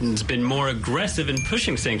why Britain's been more aggressive in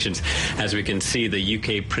pushing sanctions. As we can see, the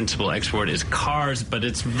UK principal export is cars, but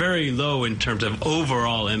it's very low in terms of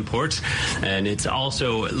overall imports, and it's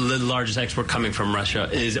also the largest export coming from Russia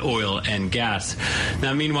is oil and gas.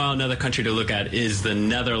 Now, meanwhile, another country to look at is the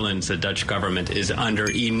Netherlands. The Dutch government is under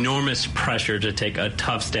enormous pressure to take a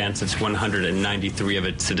tough stance since 193 of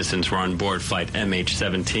its citizens were on board flight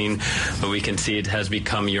MH17. But we can see it has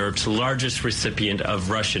become Europe's largest recipient of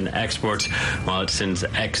Russian exports, while it sends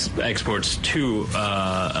exports to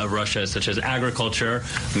Russia, such as agriculture,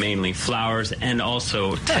 mainly flowers, and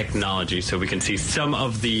also technology. So we can see some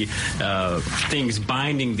of the things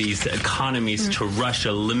binding these economies to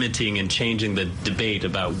Russia, limiting and changing the debate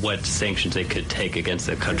about what sanctions they could take against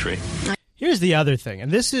the country. Here's the other thing,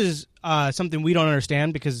 and this is something we don't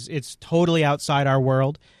understand because it's totally outside our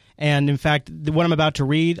world. And in fact, what I'm about to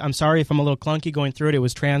read, I'm sorry if I'm a little clunky going through it. It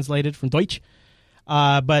was translated from Deutsch.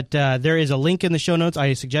 But there is a link in the show notes.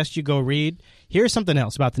 I suggest you go read. Here's something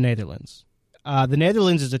else about the Netherlands. The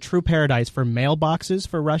Netherlands is a true paradise for mailboxes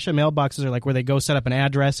for Russia. Mailboxes are like where they go set up an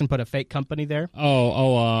address and put a fake company there.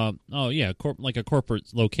 Yeah, like a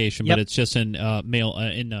corporate location, Yep. but it's just in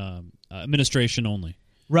administration only.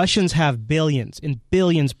 Russians have billions and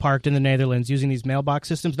billions parked in the Netherlands using these mailbox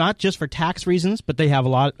systems, not just for tax reasons, but they have a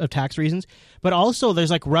lot of tax reasons. But also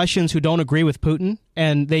there's like Russians who don't agree with Putin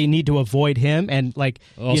and they need to avoid him. And like,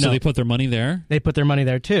 so they put their money there? They put their money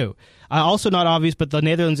there too. Also not obvious, but the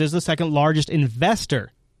Netherlands is the second largest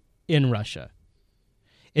investor in Russia.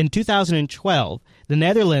 In 2012, the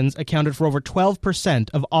Netherlands accounted for over 12%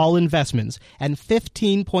 of all investments and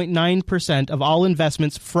 15.9% of all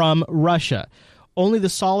investments from Russia. Only the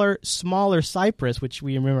smaller Cyprus, which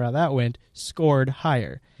we remember how that went, scored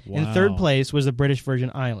higher. Wow. In third place was the British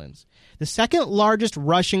Virgin Islands. The second largest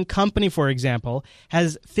Russian company, for example,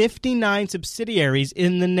 has 59 subsidiaries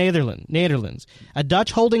in the Netherlands. A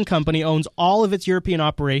Dutch holding company owns all of its European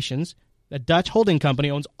operations. A Dutch holding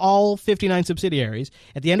company owns all 59 subsidiaries.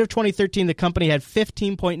 At the end of 2013, the company had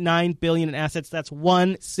 $15.9 billion in assets. That's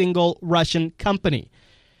one single Russian company.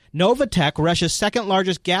 Novatek, Russia's second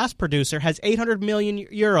largest gas producer, has 800 million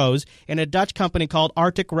euros in a Dutch company called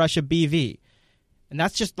Arctic Russia BV. And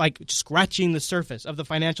that's just like scratching the surface of the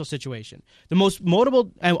financial situation. The most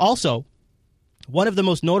notable, and also one of the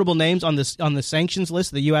most notable names on the sanctions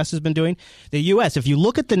list the U.S. has been doing, the U.S., if you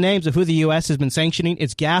look at the names of who the U.S. has been sanctioning,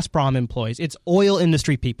 it's Gazprom employees, it's oil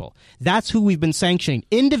industry people. That's who we've been sanctioning,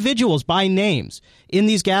 individuals by names in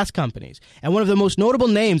these gas companies. And one of the most notable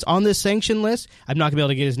names on this sanction list, I'm not going to be able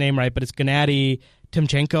to get his name right, but it's Gennady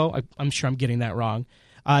Timchenko. I'm sure I'm getting that wrong.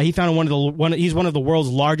 He founded he's one of the world's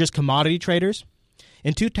largest commodity traders.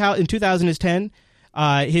 In 2010,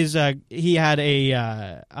 he had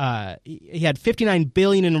 59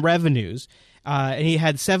 billion in revenues, and he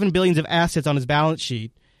had 7 billion of assets on his balance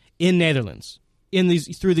sheet in Netherlands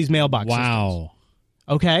through these mailbox systems.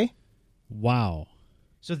 Okay? Wow.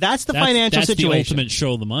 So that's the financial situation. That's the ultimate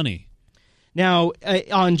show of the money. Now,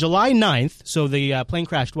 on July 9th, so the plane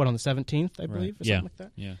crashed, on the 17th, I believe, or something like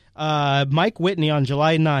that? Yeah. Mike Whitney, on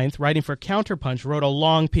July 9th, writing for Counterpunch, wrote a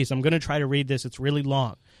long piece. I'm going to try to read this. It's really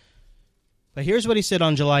long. But here's what he said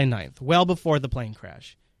on July 9th, well before the plane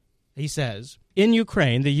crash. He says, in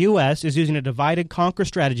Ukraine, the U.S. is using a divide-and-conquer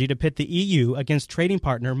strategy to pit the EU against trading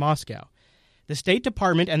partner Moscow. The State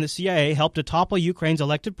Department and the CIA helped to topple Ukraine's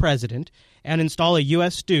elected president and install a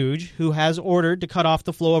U.S. stooge who has ordered to cut off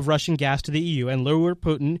the flow of Russian gas to the EU and lure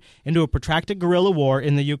Putin into a protracted guerrilla war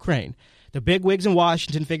in the Ukraine. The bigwigs in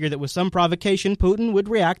Washington figured that with some provocation, Putin would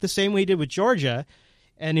react the same way he did with Georgia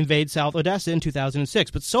and invade South Odessa in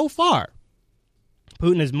 2006. But so far,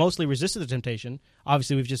 Putin has mostly resisted the temptation.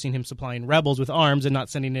 Obviously, we've just seen him supplying rebels with arms and not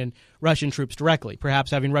sending in Russian troops directly, perhaps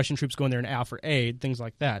having Russian troops go in there and offer aid, things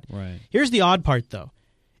like that. Right. Here's the odd part, though.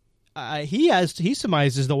 He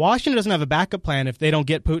surmises that Washington doesn't have a backup plan if they don't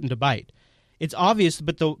get Putin to bite. It's obvious,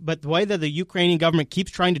 but the way that the Ukrainian government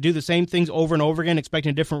keeps trying to do the same things over and over again,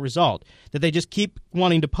 expecting a different result, that they just keep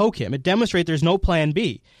wanting to poke him, it demonstrates there's no plan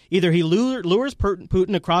B. Either he lures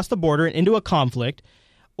Putin across the border and into a conflict,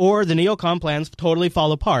 or the neocon plans totally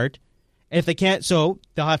fall apart. If they can't, so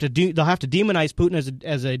they'll have to demonize Putin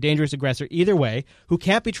as a dangerous aggressor either way, who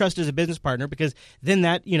can't be trusted as a business partner, because then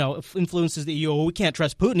that influences the EU. Oh, we can't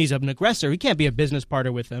trust Putin; he's an aggressor. We can't be a business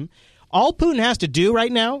partner with him. All Putin has to do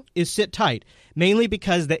right now is sit tight, mainly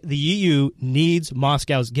because the EU needs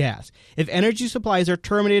Moscow's gas. If energy supplies are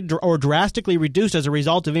terminated or drastically reduced as a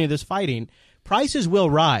result of any of this fighting, prices will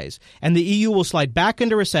rise, and the EU will slide back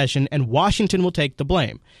into recession, and Washington will take the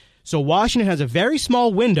blame. So Washington has a very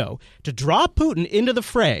small window to draw Putin into the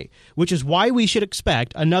fray, which is why we should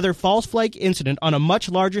expect another false flag incident on a much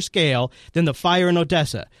larger scale than the fire in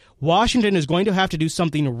Odessa. Washington is going to have to do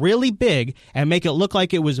something really big and make it look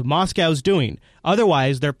like it was Moscow's doing.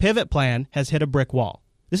 Otherwise, their pivot plan has hit a brick wall.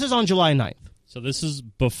 This is on July 9th. So this is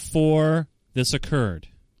before this occurred.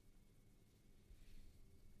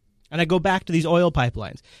 And I go back to these oil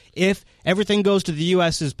pipelines. If everything goes to the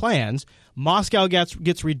U.S.'s plans, Moscow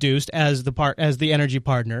gets reduced as the energy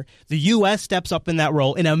partner. The U.S. steps up in that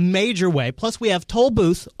role in a major way. Plus, we have toll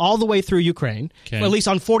booths all the way through Ukraine. Okay. Well, at least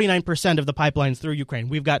on 49% of the pipelines through Ukraine,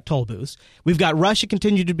 we've got toll booths. We've got Russia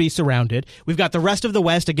continue to be surrounded. We've got the rest of the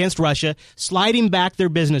West against Russia, sliding back their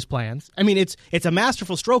business plans. I mean, it's a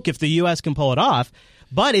masterful stroke if the U.S. can pull it off.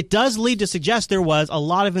 But it does lead to suggest there was a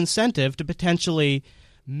lot of incentive to potentially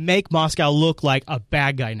make Moscow look like a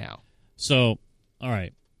bad guy now. So, all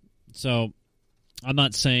right. So, I'm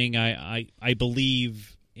not saying I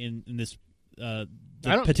believe in this the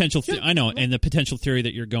potential. I know, and the potential theory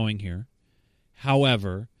that you're going here.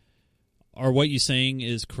 However, what you're saying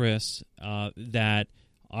is, Chris, that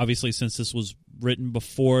obviously since this was written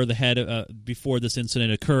before before this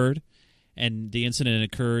incident occurred, and the incident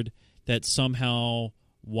occurred, that somehow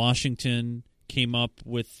Washington came up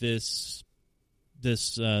with this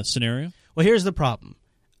scenario? Well, here's the problem.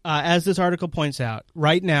 As this article points out,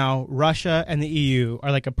 right now, Russia and the EU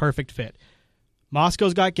are like a perfect fit.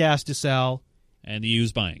 Moscow's got gas to sell. And the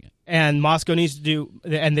EU's buying it. And Moscow needs to do,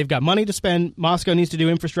 and they've got money to spend. Moscow needs to do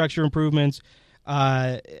infrastructure improvements.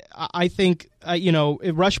 I think,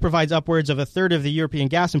 Russia provides upwards of a third of the European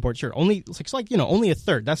gas imports. Sure, only a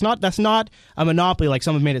third. That's not a monopoly like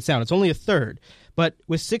some have made it sound. It's only a third. But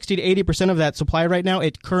with 60 to 80% of that supply right now,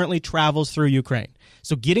 it currently travels through Ukraine.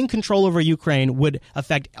 So getting control over Ukraine would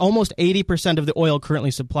affect almost 80% of the oil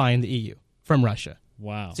currently supplying the EU from Russia.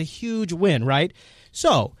 Wow. It's a huge win, right?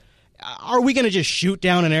 So are we going to just shoot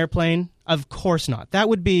down an airplane? Of course not. That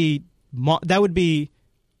would be that would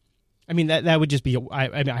just be.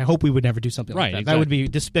 I hope we would never do something like that. Exactly. That would be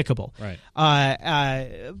despicable. Right.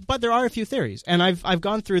 But there are a few theories, and I've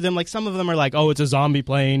gone through them. Like some of them are like, oh, it's a zombie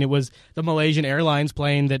plane. It was the Malaysian Airlines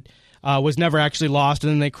plane that was never actually lost,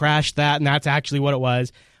 and then they crashed that, and that's actually what it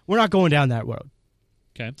was. We're not going down that road.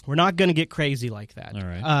 Okay. We're not going to get crazy like that. All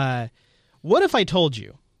right. What if I told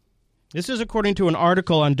you? This is according to an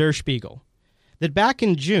article on Der Spiegel that back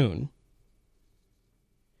in June,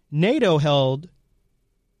 NATO held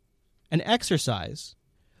an exercise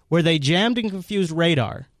where they jammed and confused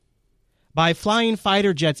radar by flying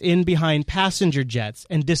fighter jets in behind passenger jets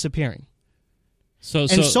and disappearing.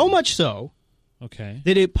 So much so okay,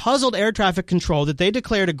 that it puzzled air traffic control that they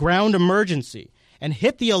declared a ground emergency and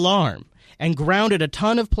hit the alarm and grounded a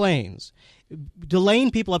ton of planes,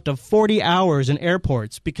 delaying people up to 40 hours in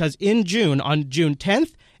airports because in June, on June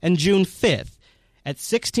 10th and June 5th, at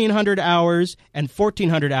 1,600 hours and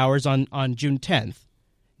 1,400 hours on June 10th,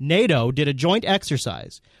 NATO did a joint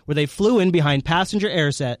exercise where they flew in behind passenger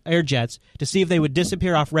air jets to see if they would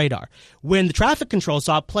disappear off radar. When the traffic control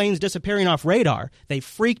saw planes disappearing off radar, they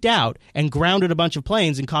freaked out and grounded a bunch of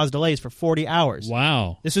planes and caused delays for 40 hours.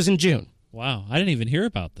 Wow. This was in June. Wow. I didn't even hear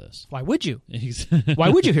about this. Why would you? Why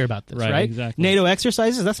would you hear about this, right? Exactly. NATO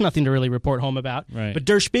exercises, that's nothing to really report home about. Right. But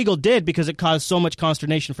Der Spiegel did because it caused so much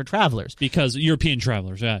consternation for travelers. Because European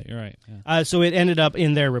travelers, yeah, you're right. Yeah. So it ended up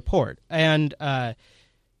in their report. And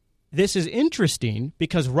this is interesting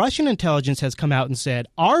because Russian intelligence has come out and said,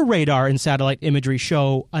 our radar and satellite imagery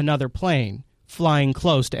show another plane flying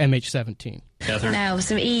close to MH17. Catherine? Now,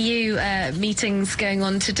 some EU meetings going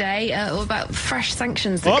on today about fresh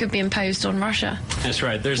sanctions that could be imposed on Russia. That's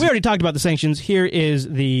right. We already talked about the sanctions. Here is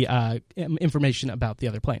the information about the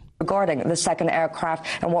other plane. Regarding the second aircraft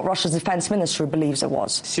and what Russia's defense ministry believes it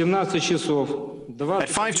was. At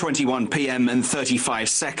 5:21 p.m. and 35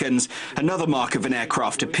 seconds, another mark of an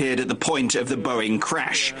aircraft appeared at the point of the Boeing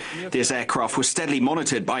crash. This aircraft was steadily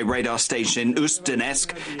monitored by radar stations in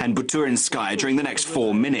Ust-Donetsk and Buturinskaya during the next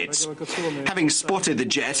 4 minutes. Having spotted the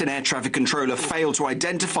jet, an air traffic controller failed to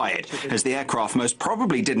identify it, as the aircraft most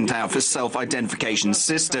probably didn't have a self-identification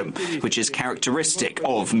system, which is characteristic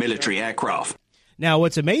of military aircraft. Now,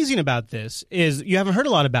 what's amazing about this is you haven't heard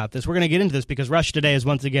a lot about this. We're going to get into this because Russia Today has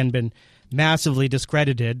once again been massively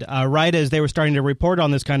discredited. Right as they were starting to report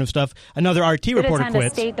on this kind of stuff, another RT reporter attended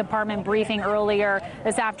quits. a State Department briefing earlier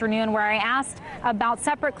this afternoon where I asked about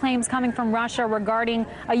separate claims coming from Russia regarding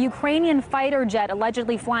a Ukrainian fighter jet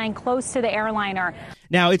allegedly flying close to the airliner.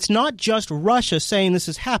 Now, it's not just Russia saying this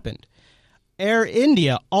has happened. Air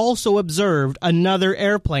India also observed another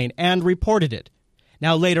airplane and reported it.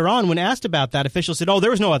 Now, later on, when asked about that, officials said, there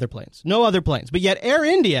was no other planes. But yet Air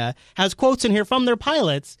India has quotes in here from their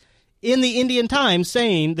pilots in the Indian Times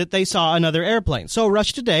saying that they saw another airplane. So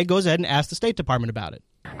Russia Today goes ahead and asks the State Department about it.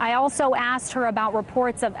 I also asked her about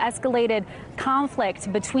reports of escalated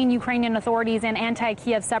conflict between Ukrainian authorities and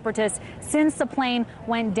anti-Kiev separatists since the plane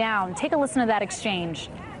went down. Take a listen to that exchange.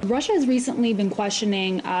 Russia has recently been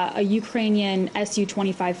questioning a Ukrainian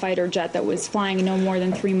Su-25 fighter jet that was flying no more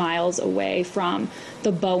than 3 miles away from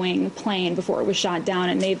the Boeing plane before it was shot down,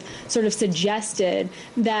 and they've sort of suggested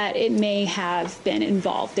that it may have been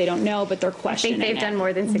involved. They don't know, but they're questioning I think they've done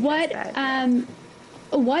more than suggest that.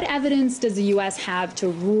 What evidence does the U.S. have to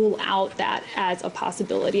rule out that as a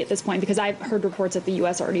possibility at this point? Because I've heard reports that the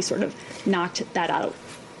U.S. already sort of knocked that out.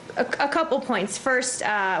 A couple points. First,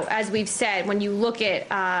 as we've said, when you look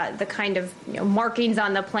at the kind of markings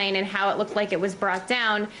on the plane and how it looked like it was brought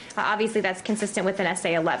down, obviously that's consistent with an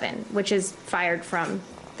SA-11, which is fired from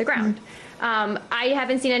the ground. I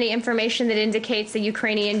haven't seen any information that indicates the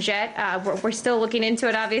Ukrainian jet. We're still looking into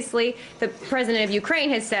it, obviously. The president of Ukraine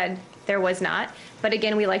has said there was not. But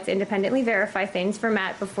again, we like to independently verify things for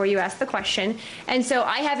Matt before you ask the question. And so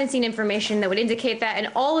I haven't seen information that would indicate that.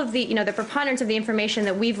 And all of the, the preponderance of the information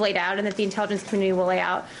that we've laid out and that the intelligence community will lay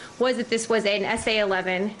out was that this was an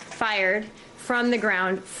SA-11 fired from the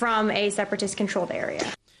ground from a separatist-controlled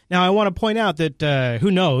area. Now, I want to point out that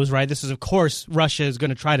who knows, right? This is, of course, Russia is going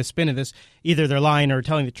to try to spin at this. Either they're lying or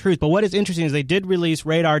telling the truth. But what is interesting is they did release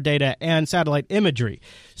radar data and satellite imagery.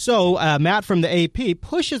 So Matt from the AP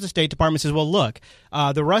pushes the State Department and says, well, look,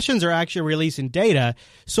 the Russians are actually releasing data.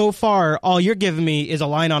 So far, all you're giving me is a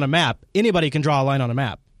line on a map. Anybody can draw a line on a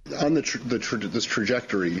map. On this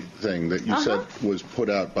trajectory thing that you said was put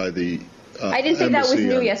out by the I didn't say that was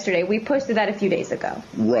new yesterday. We posted that a few days ago.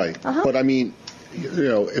 Right. But I mean,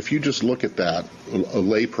 if you just look at that, a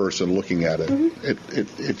layperson looking at it,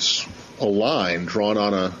 it's a line drawn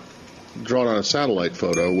on a satellite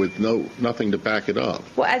photo with nothing to back it up.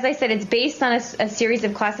 Well, as I said, it's based on a series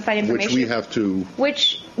of classified information, which we have to,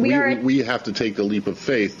 we have to take the leap of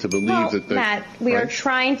faith to believe that. Matt, we are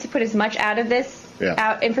trying to put as much out of this,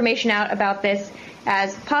 information out about this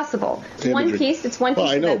as possible. It's one piece of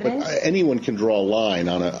evidence. But anyone can draw a line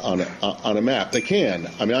on a map. They can.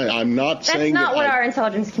 I mean, I'm not saying that's not what our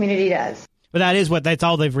intelligence community does. But that's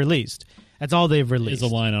all they've released. That's all they've released.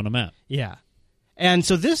 Is a line on a map. Yeah. And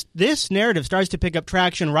so this narrative starts to pick up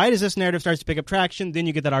traction. Right as this narrative starts to pick up traction, then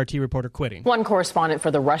you get that RT reporter quitting. One correspondent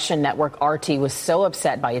for the Russian network RT was so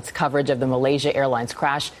upset by its coverage of the Malaysia Airlines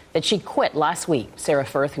crash that she quit last week. Sarah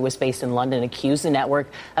Firth, who was based in London, accused the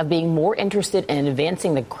network of being more interested in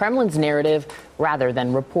advancing the Kremlin's narrative rather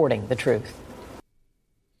than reporting the truth.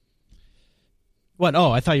 What?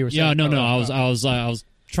 Oh, I thought you were saying. Yeah, no. I was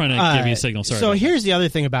trying to give you a signal. Sorry. So here's the other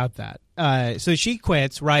thing about that. So she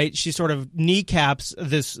quits, right? She sort of kneecaps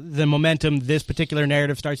the momentum this particular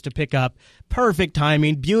narrative starts to pick up. Perfect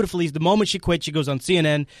timing, beautifully. The moment she quits, she goes on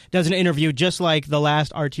CNN, does an interview just like the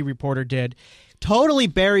last RT reporter did. Totally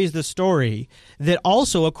buries the story that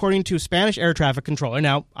also, according to Spanish air traffic controller,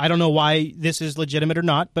 now, I don't know why this is legitimate or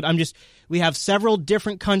not, but we have several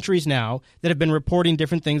different countries now that have been reporting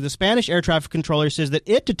different things. The Spanish air traffic controller says that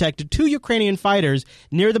it detected 2 Ukrainian fighters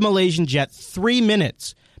near the Malaysian jet 3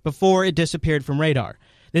 minutes before it disappeared from radar.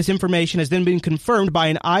 This information has then been confirmed by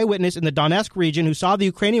an eyewitness in the Donetsk region who saw the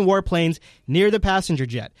Ukrainian warplanes near the passenger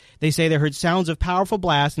jet. They say they heard sounds of powerful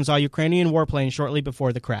blasts and saw Ukrainian warplanes shortly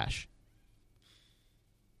before the crash.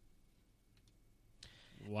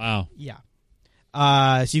 Wow. Yeah.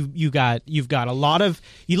 So you've got a lot of,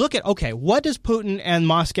 you look at, okay, what does Putin and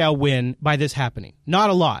Moscow win by this happening? Not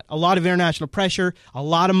a lot. A lot of international pressure, a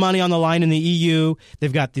lot of money on the line in the EU.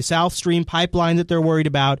 They've got the South Stream pipeline that they're worried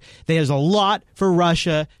about. There's a lot for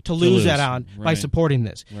Russia to lose that on by supporting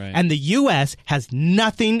this. Right. And the U.S. has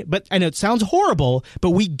nothing but, and it sounds horrible,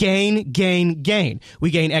 but we gain.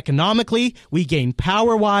 We gain economically. We gain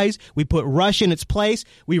power-wise. We put Russia in its place.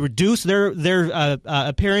 We reduce their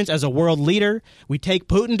appearance as a world leader. We take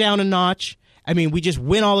Putin down a notch. I mean, we just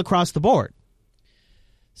win all across the board.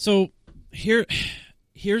 So here's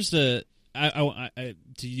the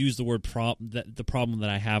to use the word the problem that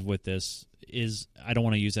I have with this is, I don't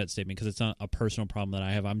want to use that statement because it's not a personal problem that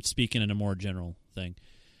I have. I'm speaking in a more general thing.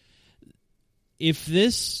 If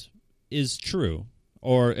this is true,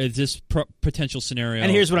 or is this potential scenario?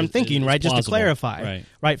 And here's what I'm thinking, right? Just to clarify,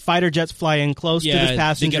 right? Fighter jets fly in close to this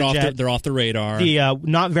passenger jet. They're off the radar. The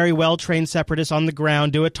not very well trained separatists on the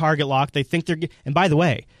ground do a target lock. They think they're. And by the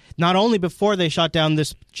way, not only before they shot down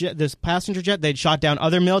this passenger jet, they'd shot down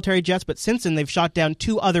other military jets, but since then they've shot down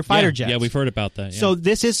 2 other fighter jets. Yeah, we've heard about that. Yeah. So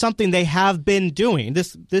this is something they have been doing.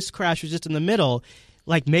 This crash was just in the middle.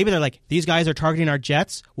 Like, maybe they're like, these guys are targeting our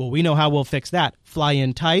jets. Well, we know how we'll fix that. Fly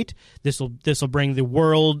in tight. This will bring the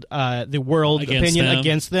world opinion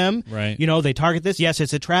against them. Right. You know, they target this. Yes,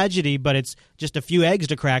 it's a tragedy, but it's just a few eggs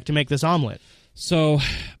to crack to make this omelet. So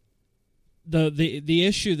the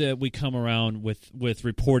issue that we come around with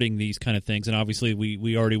reporting these kind of things, and obviously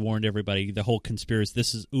we already warned everybody, the whole conspiracy,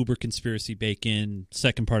 this is uber conspiracy bake in,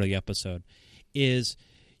 second part of the episode, is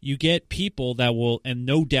you get people that will, and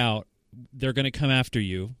no doubt, they're going to come after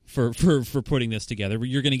you for putting this together.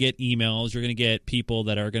 You're going to get emails. You're going to get people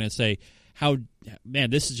that are going to say,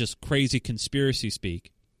 this is just crazy conspiracy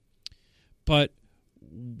speak. But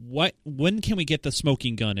when can we get the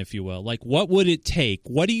smoking gun, if you will? Like, what would it take?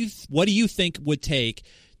 What do you think would take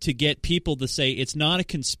to get people to say it's not a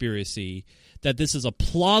conspiracy, that this is a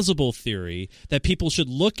plausible theory, that people should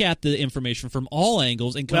look at the information from all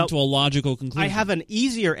angles and come to a logical conclusion? I have an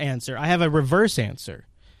easier answer. I have a reverse answer.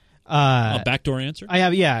 A backdoor answer? I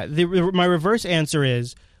have, yeah. My reverse answer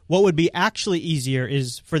is, what would be actually easier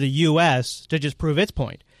is for the U.S. to just prove its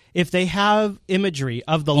point. If they have imagery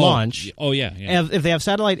of the launch, if they have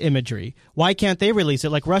satellite imagery, why can't they release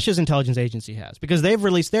it like Russia's intelligence agency has? Because they've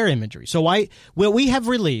released their imagery. So what we have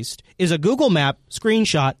released is a Google Map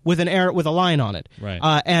screenshot with a line on it. Right.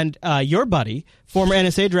 And your buddy, former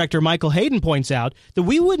NSA director Michael Hayden, points out that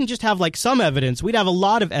we wouldn't just have like some evidence; we'd have a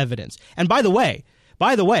lot of evidence. And by the way,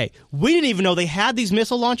 we didn't even know they had these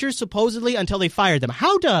missile launchers, supposedly, until they fired them.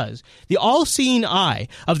 How does the all-seeing eye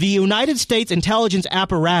of the United States intelligence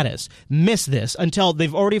apparatus miss this until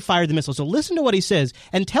they've already fired the missile? So listen to what he says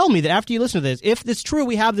and tell me that after you listen to this, if it's true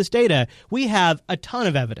we have this data, we have a ton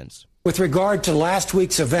of evidence. With regard to last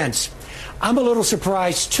week's events, I'm a little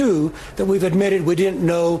surprised, too, that we've admitted we didn't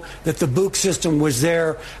know that the Buk system was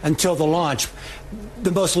there until the launch. The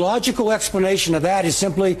most logical explanation of that is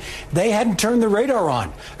simply they hadn't turned the radar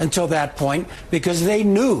on until that point because they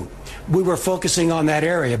knew we were focusing on that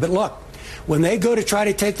area. But look, when they go to try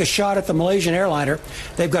to take the shot at the Malaysian airliner,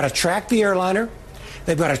 they've got to track the airliner,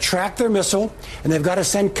 they've got to track their missile, and they've got to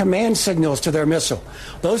send command signals to their missile.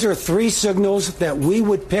 Those are 3 signals that we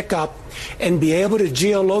would pick up and be able to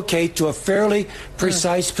geolocate to a fairly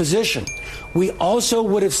precise position. We also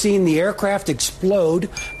would have seen the aircraft explode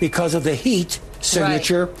because of the heat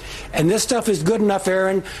signature. Right. And this stuff is good enough,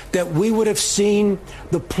 Aaron, that we would have seen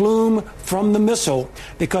the plume from the missile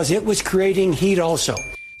because it was creating heat also.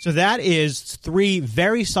 So that is 3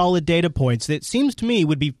 very solid data points that seems to me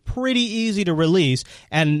would be pretty easy to release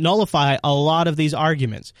and nullify a lot of these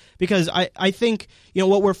arguments. Because I think,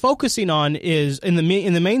 what we're focusing on is, in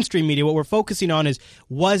the mainstream media, what we're focusing on is,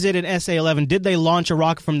 was it an SA-11? Did they launch a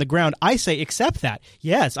rocket from the ground? I say accept that.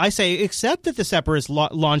 Yes, I say accept that the separatists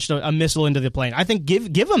launched a missile into the plane. I think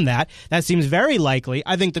give them that. That seems very likely.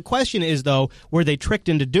 I think the question is, though, were they tricked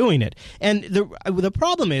into doing it? And the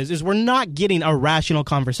problem is we're not getting a rational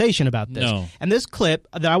conversation about this. No. And this clip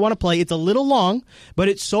that I want to play, it's a little long, but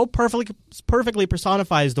it so perfectly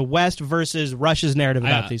personifies the West versus Russia's narrative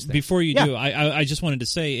about these things. Before you do, I just wanted to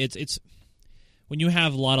say it's when you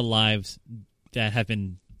have a lot of lives that have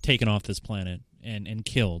been taken off this planet and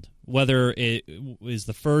killed, whether it is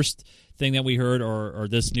the first thing that we heard or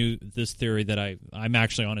this theory that I'm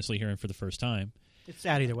actually honestly hearing for the first time. It's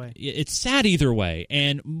sad either way. It's sad either way.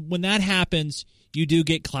 And when that happens, you do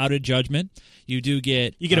get clouded judgment. You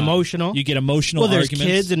get emotional. You get emotional arguments. There's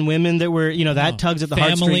kids and women that were, that tugs at the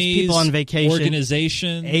heartstrings. People on vacation.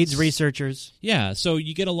 Organizations. AIDS researchers. Yeah, so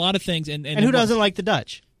you get a lot of things. And who doesn't like the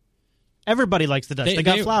Dutch? Everybody likes the Dutch. They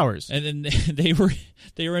got flowers. And then they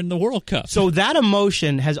were in the World Cup. So that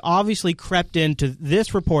emotion has obviously crept into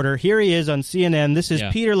this reporter. Here he is on CNN. This is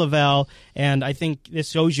Peter Lavelle, and I think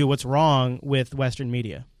this shows you what's wrong with Western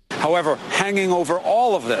media. However, hanging over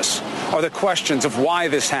all of this are the questions of why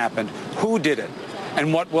this happened, who did it,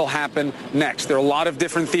 and what will happen next. There are a lot of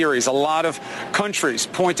different theories, a lot of countries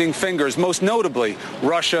pointing fingers, most notably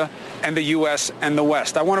Russia and the U.S. and the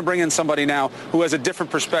West. I want to bring in somebody now who has a different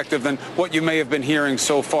perspective than what you may have been hearing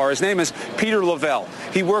so far. His name is Peter Lavelle.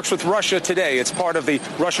 He works with Russia Today. It's part of the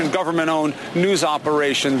Russian government-owned news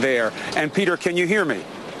operation there. And Peter, can you hear me?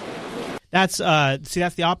 That's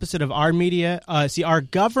the opposite of our media. Our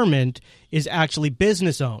government is actually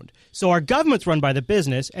business-owned. So our government's run by the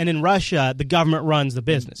business, and in Russia, the government runs the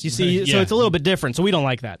business. You see, so it's a little bit different, so we don't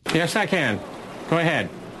like that. Yes, I can. Go ahead.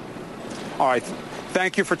 All right.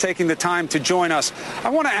 Thank you for taking the time to join us. I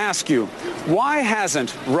want to ask you, why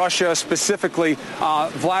hasn't Russia, specifically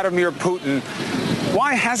Vladimir Putin,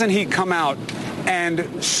 why hasn't he come out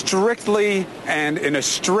and strictly and in a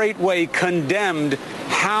straight way condemned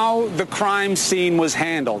how the crime scene was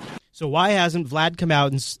handled? So why hasn't Vlad come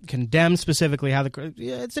out and condemned specifically how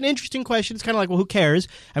it's an interesting question. It's kind of like, well, who cares?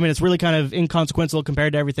 I mean, it's really kind of inconsequential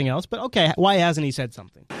compared to everything else. But okay, why hasn't he said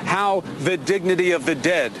something? How the dignity of the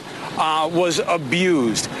dead was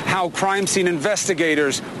abused, how crime scene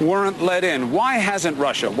investigators weren't let in. Why hasn't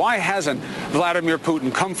Russia, why hasn't Vladimir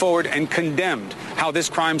Putin come forward and condemned how this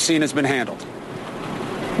crime scene has been handled?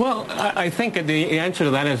 Well, I think the answer to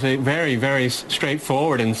that is very, very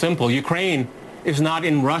straightforward and simple. Ukraine is not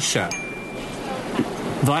in Russia.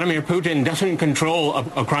 Vladimir Putin doesn't control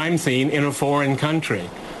a crime scene in a foreign country.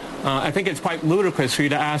 I think it's quite ludicrous for you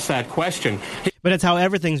to ask that question. But it's how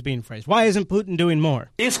everything's being phrased. Why isn't Putin doing more?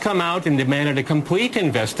 He's come out and demanded a complete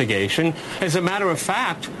investigation. As a matter of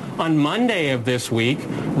fact, on Monday of this week,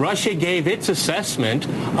 Russia gave its assessment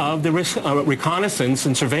of the reconnaissance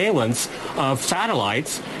and surveillance of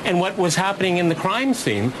satellites and what was happening in the crime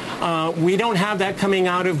scene. We don't have that coming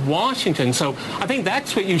out of Washington. So I think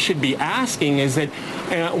that's what you should be asking, is that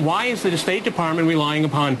why is the State Department relying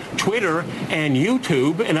upon Twitter and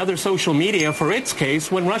YouTube and other social media for its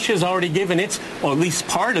case when Russia has already given its, or at least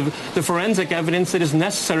part of the forensic evidence that is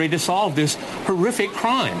necessary to solve this horrific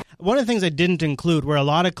crime? One of the things I didn't include were a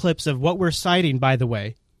lot of clips of what we're citing, by the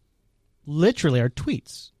way, literally are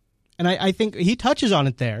tweets. And I think he touches on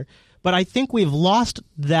it there, but I think we've lost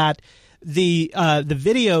that the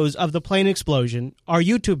videos of the plane explosion are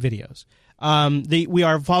YouTube videos.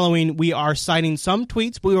 We are citing some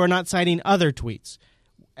tweets, but we are not citing other tweets.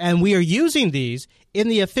 And we are using these in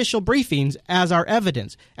the official briefings as our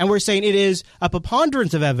evidence. And we're saying it is a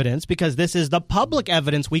preponderance of evidence because this is the public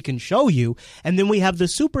evidence we can show you. And then we have the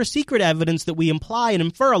super secret evidence that we imply and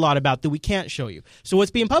infer a lot about that we can't show you. So what's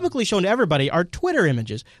being publicly shown to everybody are Twitter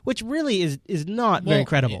images, which really is not very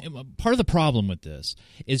credible. Part of the problem with this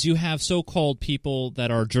is you have so-called people that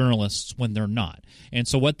are journalists when they're not. And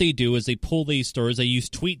so what they do is they pull these stories, they use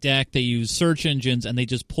TweetDeck, they use search engines, and they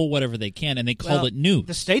just pull whatever they can, and they call it news.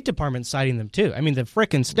 The State Department's citing them, too. I mean, the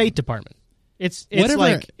frickin' State Department. It's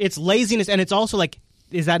like, it's laziness, and it's also like,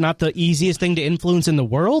 is that not the easiest thing to influence in the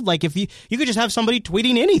world? Like, if you could just have somebody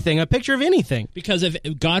tweeting anything, a picture of anything. Because if,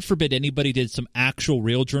 God forbid, anybody did some actual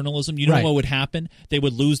real journalism, you know what would happen? They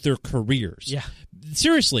would lose their careers. Yeah.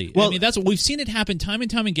 Seriously. Well, I mean, that's what we've seen it happen time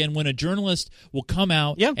and time again when a journalist will come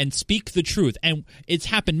out and speak the truth. And it's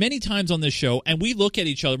happened many times on this show, and we look at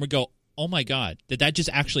each other and we go, oh my God, did that just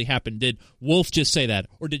actually happen? Did Wolf just say that?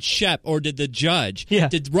 Or did Shep? Or did the Judge? Yeah.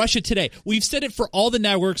 Did Russia Today? We've said it for all the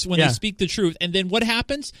networks when they speak the truth. And then what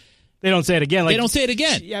happens? They don't say it again. They don't say it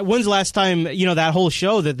again. Yeah. When's the last time, that whole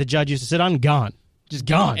show that the Judge used to sit on? Gone. Just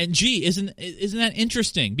gone. And gee, isn't that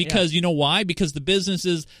interesting? Because you know why? Because the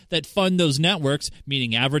businesses that fund those networks,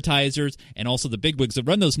 meaning advertisers and also the bigwigs that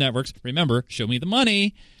run those networks, remember, show me the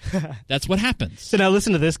money. That's what happens. So now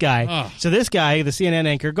listen to this guy. So this guy, the CNN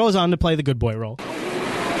anchor, goes on to play the good boy role.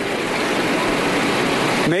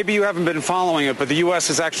 Maybe you haven't been following it, but the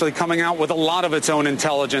U.S. is actually coming out with a lot of its own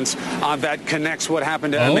intelligence that connects what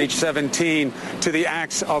happened to MH17 to the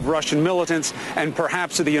acts of Russian militants and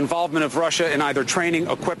perhaps to the involvement of Russia in either training,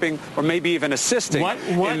 equipping, or maybe even assisting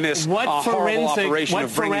in this horrible operation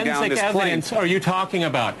of bringing down this plane. What forensic evidence are you talking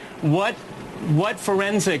about? What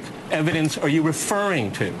forensic evidence are you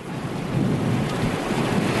referring to?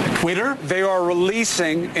 Twitter? They are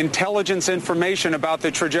releasing intelligence information about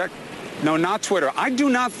the trajectory. No, not Twitter. I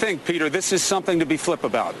do not think, Peter, this is something to be flip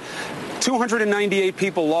about. 298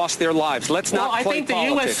 people lost their lives. Let's not play politics. I think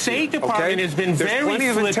the U.S. State Department has been very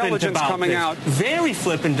flippant about this. Very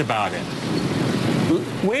flippant about it.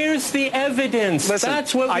 Where's the evidence? Listen,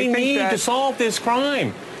 that's what we need to solve this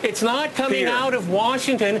crime. It's not coming out of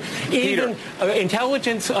Washington. Even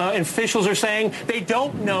intelligence officials are saying they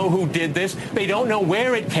don't know who did this. They don't know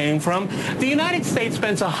where it came from. The United States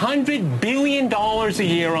spends $100 billion a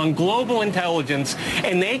year on global intelligence,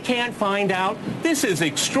 and they can't find out. This is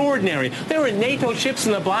extraordinary. There are NATO ships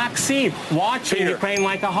in the Black Sea watching Ukraine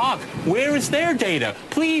like a hawk. Where is their data?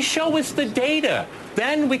 Please show us the data.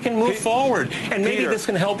 Then we can move forward, and maybe this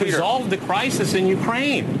can help resolve the crisis in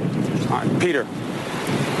Ukraine. All right, Peter.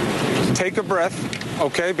 Take a breath,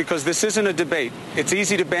 okay, because this isn't a debate. It's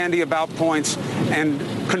easy to bandy about points and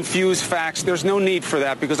confuse facts. There's no need for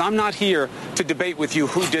that because I'm not here to debate with you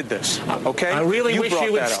who did this, okay? I really wish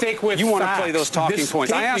you would stick with facts. You want to facts. play those talking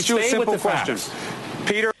points. I asked you a simple question.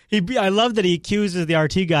 Peter? I love that he accuses the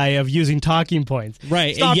RT guy of using talking points.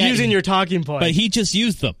 Right. Stop using your talking points. But he just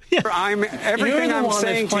used them. Everything I'm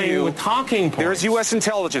saying to you, with talking points. There's U.S.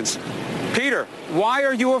 intelligence. Peter, why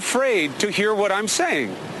are you afraid to hear what I'm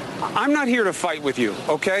saying? I'm not here to fight with you,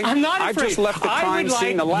 okay? I'm not afraid. I've just left the crime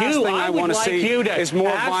scene. The last thing I want to see is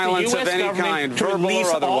more violence of any kind, verbal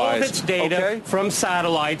or otherwise. All of its data from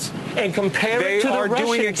satellites and compare it to the Russian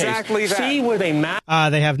doing exactly case. that. See where they match.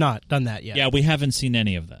 They have not done that yet. Yeah, we haven't seen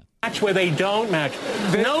any of that. Match where they don't match.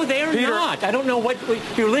 No, they're not. I don't know what.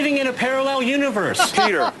 You're living in a parallel universe.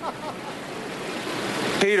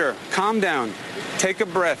 Peter, calm down. Take a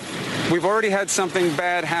breath. We've already had something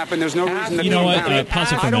bad happen. There's no reason to calm down.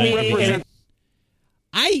 Pause it for I a don't minute. represent.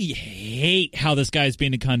 I hate how this guy's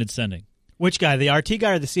being condescending. Which guy? The RT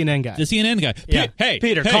guy or the CNN guy? The CNN guy. Yeah.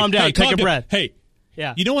 Peter, calm down. Take a breath. Hey.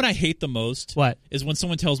 Yeah. You know what I hate the most? What? Is when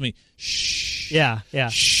someone tells me, shh. Yeah.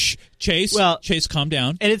 Shh. Chase, calm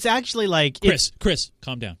down. And it's actually like... Chris,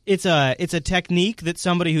 calm down. It's a technique that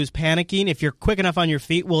somebody who's panicking, if you're quick enough on your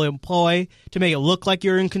feet, will employ to make it look like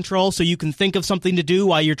you're in control so you can think of something to do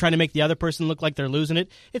while you're trying to make the other person look like they're losing it.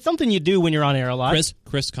 It's something you do when you're on air a lot.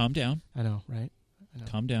 Chris, calm down. I know, right?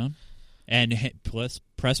 Calm down. And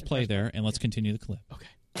press play there, and let's continue the clip. Okay.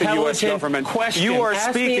 The U.S. government. You are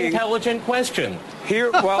speaking. The intelligent question. Here,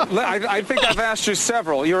 well, I think I've asked you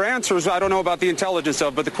several. Your answers, I don't know about the intelligence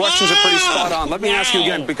of, but the questions are pretty spot on. Let me ask you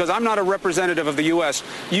again, because I'm not a representative of the U.S.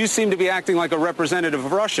 You seem to be acting like a representative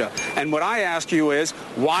of Russia. And what I ask you is,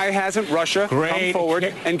 why hasn't Russia come forward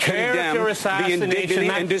and condemned the indignity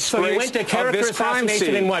and disgrace of this crime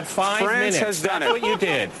scene? In what, 5 minutes? France has done it. That's what you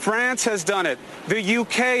did. France has done it. The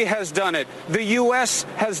U.K. has done it. The U.S.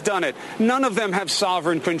 has done it. None of them have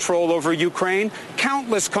sovereign control over Ukraine.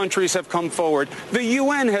 Countless countries have come forward. The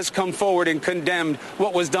UN has come forward and condemned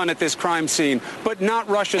what was done at this crime scene, but not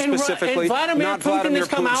Russia specifically, Vladimir Putin has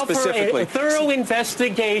come out specifically. For a thorough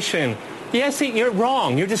investigation. Yes, you're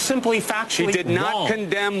wrong. You're just simply factually wrong. He did not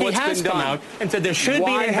condemn what's been done. He has come out and said there should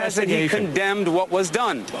be an investigation. Why hasn't he condemned what was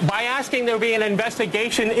done? By asking there be an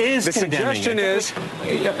investigation is condemning it. The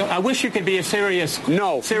suggestion is... I wish you could be a serious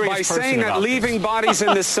by saying that leaving bodies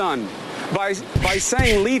in the sun... By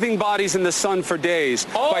saying leaving bodies in the sun for days,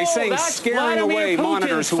 by saying scaring away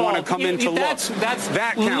monitors who want to come in to look,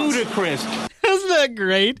 that counts. Ludicrous. Isn't that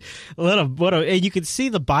great? You can see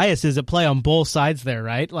the biases at play on both sides there,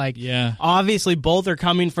 right? Like, obviously both are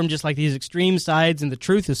coming from just like these extreme sides, and the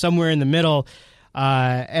truth is somewhere in the middle.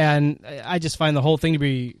 And I just find the whole thing to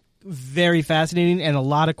be very fascinating and a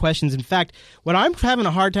lot of questions. In fact, what I'm having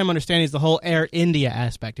a hard time understanding is the whole Air India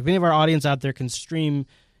aspect. If any of our audience out there can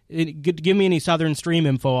give me any Southern Stream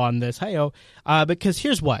info on this, because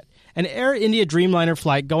here's what. An Air India Dreamliner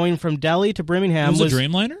flight going from Delhi to Birmingham was a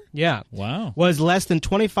Dreamliner? Yeah. Wow. Was less than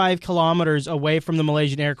 25 kilometers away from the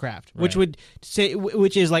Malaysian aircraft, which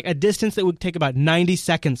is like a distance that would take about 90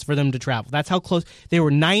 seconds for them to travel. That's how close they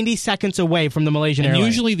were. 90 seconds away from the Malaysian airline.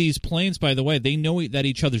 Usually these planes, by the way, they know that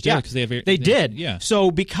each other's there because they have They did. Yeah. So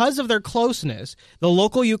because of their closeness, the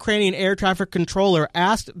local Ukrainian air traffic controller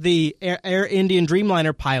asked the Air Indian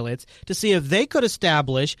Dreamliner pilots to see if they could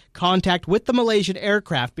establish contact with the Malaysian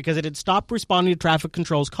aircraft because it had stopped responding to traffic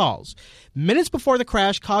control's calls. Minutes before the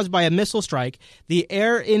crash caused by a missile strike, the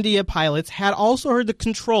Air India pilots had also heard the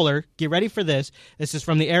controller. Get ready for this. This is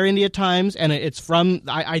from the Air India Times, and it's from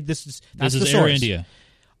this is the source. Air India.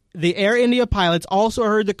 The Air India pilots also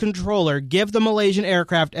heard the controller give the Malaysian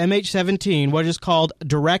aircraft MH17 what is called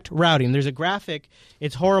direct routing. There's a graphic.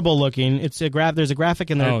 It's horrible looking. There's a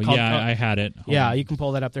graphic in there. I had it. Hold on. You can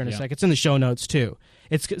pull that up there in a sec. It's in the show notes too.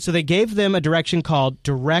 So they gave them a direction called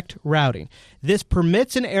direct routing. This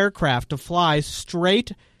permits an aircraft to fly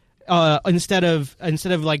straight instead of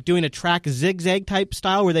like doing a track zigzag type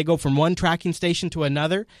style where they go from one tracking station to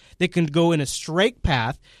another. They can go in a straight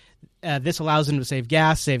path. This allows them to save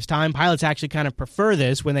gas, saves time. Pilots actually kind of prefer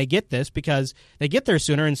this when they get this because they get there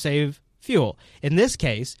sooner and save fuel. In this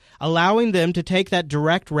case, allowing them to take that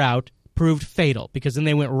direct route proved fatal because then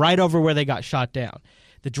they went right over where they got shot down.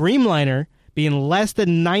 The Dreamliner, being less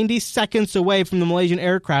than 90 seconds away from the Malaysian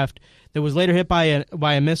aircraft that was later hit by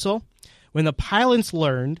a missile, when the pilots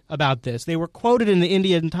learned about this, they were quoted in the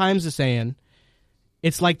Indian Times as saying,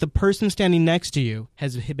 "It's like the person standing next to you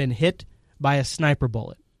has been hit by a sniper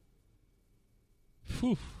bullet."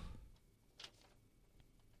 Whew.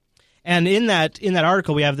 And in that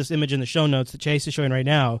article, we have this image in the show notes that Chase is showing right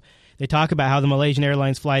now. They talk about how the Malaysian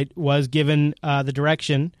Airlines flight was given the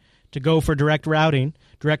direction to go for direct routing.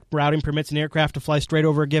 Direct routing permits an aircraft to fly straight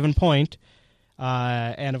over a given point.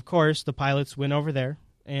 And, of course, the pilots went over there,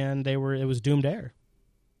 and it was doomed air.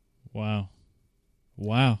 Wow.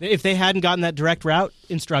 If they hadn't gotten that direct route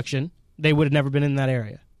instruction, they would have never been in that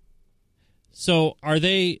area. So are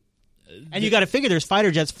they... And you got to figure there's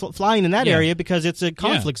fighter jets flying in that area because it's a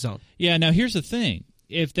conflict zone. Yeah. Now here's the thing: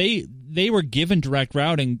 if they were given direct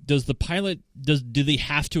routing, does the pilot do they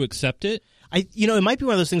have to accept it? It might be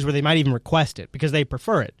one of those things where they might even request it because they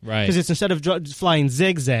prefer it. Right. Because it's instead of flying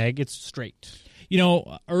zigzag, it's straight.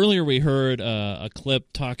 Earlier we heard a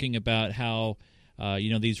clip talking about how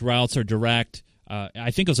these routes are direct.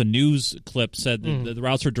 I think it was a news clip said that the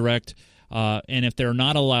routes are direct, and if they're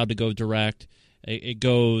not allowed to go direct,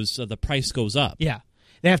 the price goes up. Yeah,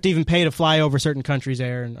 they have to even pay to fly over certain countries'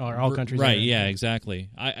 air or all countries' air. Right, yeah, exactly.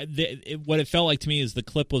 What it felt like to me is the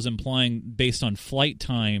clip was implying based on flight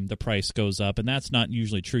time the price goes up, and that's not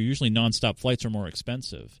usually true. Usually nonstop flights are more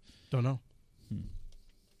expensive. Don't know.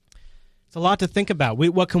 It's a lot to think about.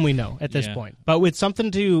 What can we know at this point? But with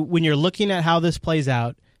something when you're looking at how this plays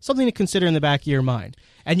out, something to consider in the back of your mind.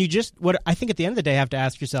 And what I think at the end of the day have to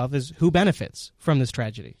ask yourself is who benefits from this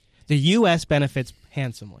tragedy? The U.S. benefits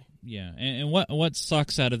handsomely. Yeah, and what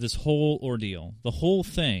sucks out of this whole ordeal, the whole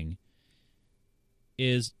thing,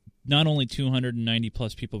 is not only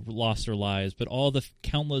 290-plus people lost their lives, but all the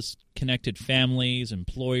countless connected families,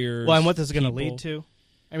 employers. Well, and what this is going to lead to?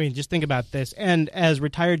 I mean, just think about this. And as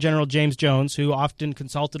retired General James Jones, who often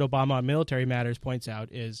consulted Obama on military matters, points out,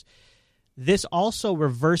 is this also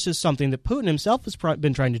reverses something that Putin himself has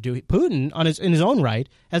been trying to do. Putin, in his own right,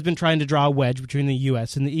 has been trying to draw a wedge between the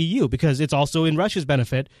U.S. and the EU because it's also in Russia's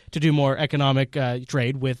benefit to do more economic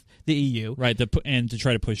trade with the EU. Right, and to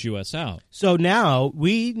try to push U.S. out. So now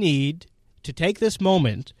we need to take this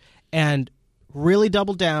moment and really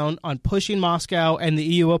double down on pushing Moscow and the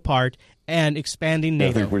EU apart and expanding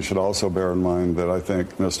NATO. I think we should also bear in mind that I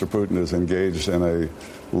think Mr. Putin is engaged in a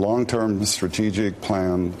long-term strategic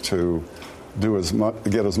plan to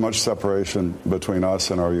get as much separation between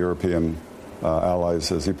us and our European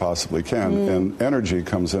allies as he possibly can. And energy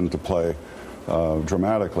comes into play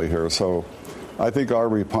dramatically here. So I think our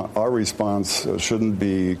response shouldn't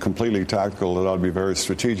be completely tactical. It ought to be very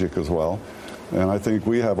strategic as well. And I think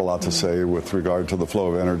we have a lot to say with regard to the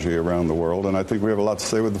flow of energy around the world, and I think we have a lot to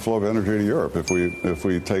say with the flow of energy to Europe if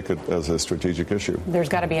we take it as a strategic issue. There's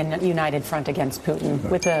got to be a united front against Putin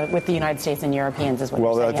with the United States and Europeans, is what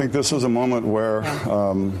you're saying. Well, I think this is a moment where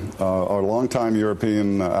our longtime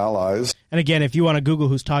European allies. And again, if you want to Google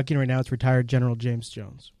who's talking right now, it's retired General James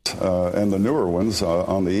Jones. And the newer ones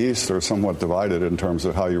on the East are somewhat divided in terms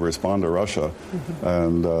of how you respond to Russia.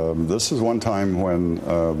 And this is one time when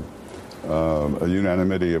a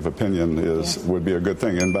unanimity of opinion would be a good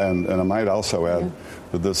thing. And I might also add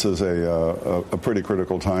that this is a pretty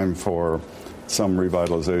critical time for some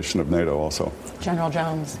revitalization of NATO also. General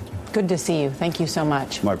Jones, good to see you. Thank you so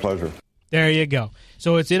much. My pleasure. There you go.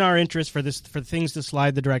 So it's in our interest for things to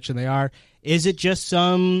slide the direction they are. Is it just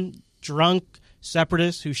some drunk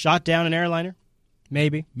separatist who shot down an airliner?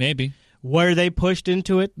 Maybe. Were they pushed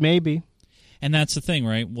into it? Maybe. And that's the thing,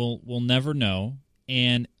 right? We'll never know.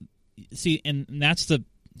 And see, and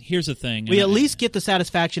here's the thing. We at least get the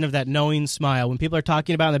satisfaction of that knowing smile. When people are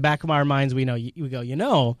talking about it in the back of our minds, we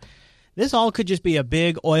go, this all could just be a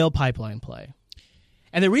big oil pipeline play.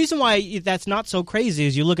 And the reason why that's not so crazy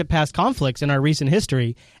is you look at past conflicts in our recent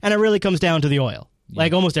history, and it really comes down to the oil,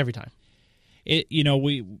 like almost every time.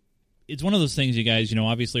 It's one of those things, you guys,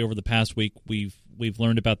 obviously over the past week we've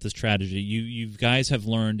learned about this tragedy. You guys have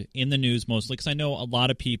learned in the news mostly, because I know a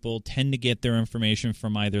lot of people tend to get their information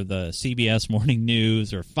from either the CBS Morning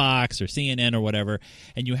News or Fox or CNN or whatever,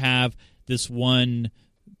 and you have this one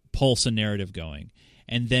pulse and narrative going.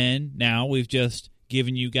 And then now we've just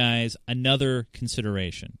given you guys another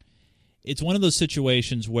consideration. It's one of those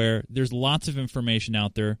situations where there's lots of information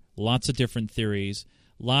out there, lots of different theories,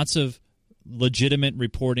 lots of legitimate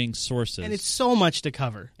reporting sources. And it's so much to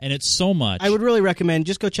cover. I would really recommend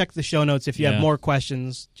just go check the show notes if you have more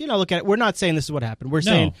questions. Look at it. We're not saying this is what happened. We're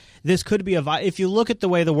saying this could be if you look at the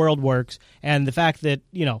way the world works and the fact that,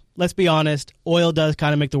 let's be honest, oil does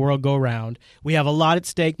kind of make the world go round. We have a lot at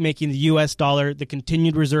stake making the U.S. dollar the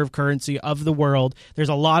continued reserve currency of the world. There's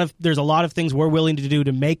a lot of things we're willing to do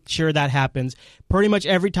to make sure that happens. Pretty much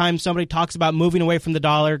every time somebody talks about moving away from the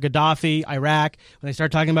dollar, Gaddafi, Iraq, when they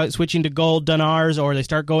start talking about switching to gold dinars, or they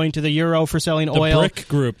start going to the euro for selling oil. The BRIC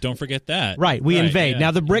group, don't forget that. Right, we invade.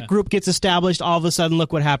 Now the BRIC group gets established, all of a sudden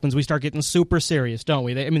look what happens. We start getting super serious, don't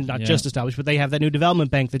we? Not just established, but they have that new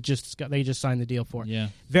development bank that they just signed the deal for. Yeah.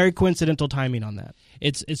 Very coincidental timing on that.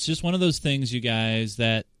 It's just one of those things, you guys,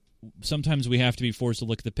 that sometimes we have to be forced to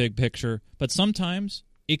look at the big picture, but sometimes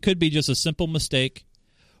it could be just a simple mistake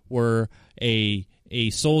where a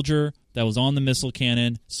soldier that was on the missile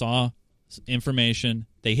cannon saw information,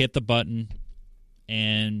 they hit the button,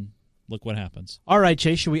 and look what happens. All right,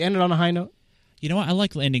 Chase, should we end it on a high note? You know what? I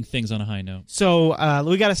like ending things on a high note. So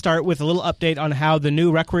we got to start with a little update on how the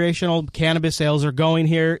new recreational cannabis sales are going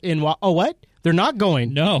here in what? They're not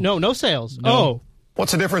going. No sales. No. Oh.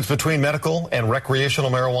 What's the difference between medical and recreational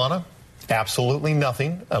marijuana? Absolutely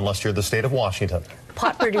nothing, unless you're the state of Washington.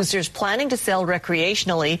 Pot producers planning to sell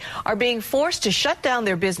recreationally are being forced to shut down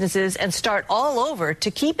their businesses and start all over to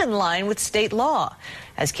keep in line with state law.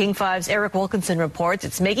 As King 5's Eric Wilkinson reports,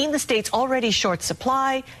 it's making the state's already short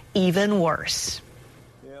supply even worse.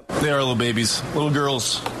 They are little babies, little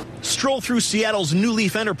girls. Stroll through Seattle's New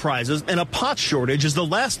Leaf Enterprises, and a pot shortage is the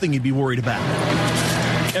last thing you'd be worried about.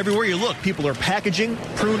 Everywhere you look, people are packaging,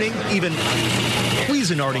 pruning, even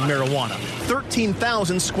Cuisinarting marijuana.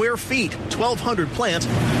 13,000 square feet, 1,200 plants,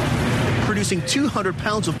 producing 200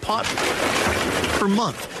 pounds of pot per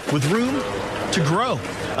month, with room to grow.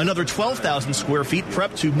 Another 12,000 square feet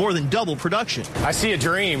prepped to more than double production. I see a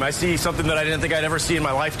dream. I see something that I didn't think I'd ever see in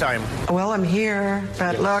my lifetime. Well, I'm here,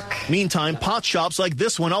 but look. Meantime, pot shops like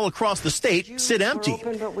this one all across the state sit empty.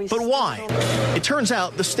 But why? It turns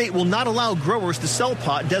out the state will not allow growers to sell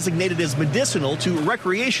pot designated as medicinal to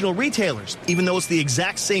recreational retailers, even though it's the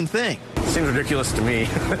exact same thing. Seems ridiculous to me.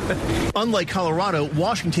 Unlike Colorado,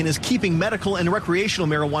 Washington is keeping medical and recreational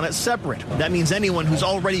marijuana separate. That means anyone who's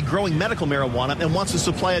already growing medical marijuana and wants to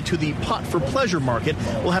supply it to the pot for pleasure market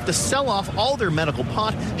will have to sell off all their medical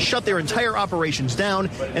pot, shut their entire operations down,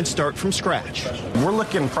 and start from scratch. We're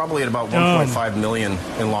looking probably at about $1.5 million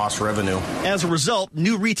in lost revenue. As a result,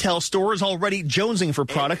 new retail stores already jonesing for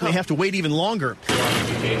product may have to wait even longer.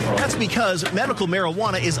 That's because medical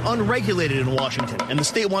marijuana is unregulated in Washington, and the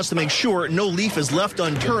state wants to make sure no leaf is left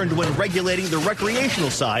unturned when regulating the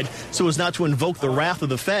recreational side so as not to invoke the wrath of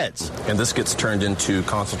the feds. And this gets turned into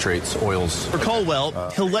concentrates, oils. For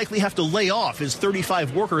Colwell, he'll likely have to lay off his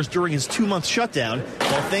 35 workers during his 2-month shutdown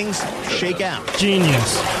while things shake out.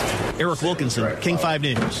 Genius. Eric Wilkinson, King 5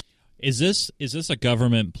 News. Is this a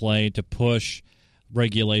government play to push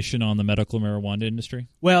regulation on the medical marijuana industry?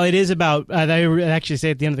 Well, it is about, they actually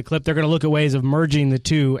say at the end of the clip, they're going to look at ways of merging the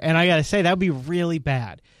two. And I got to say, that would be really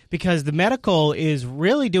bad because the medical is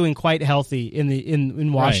really doing quite healthy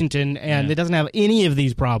in Washington, right. And it doesn't have any of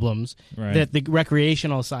these problems that the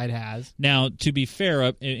recreational side has. Now, to be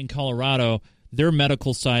fair, in Colorado, their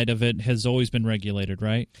medical side of it has always been regulated,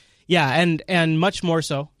 right? Yeah, and much more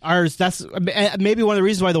so. Ours, that's maybe one of the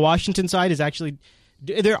reasons why the Washington side is actually,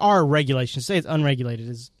 there are regulations. Say it's unregulated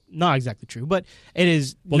is not exactly true, but it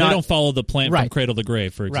is. Well, they don't follow the plan from cradle to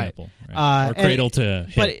grave, for example, right. Or cradle to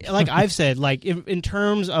hip. But like I've said, like in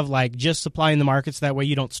terms of like just supplying the markets, that way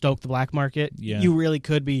you don't stoke the black market. Yeah. You really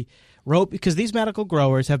could be because these medical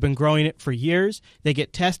growers have been growing it for years. They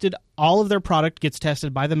get tested. All of their product gets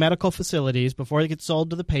tested by the medical facilities before it gets sold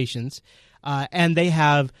to the patients, and they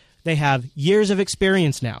have years of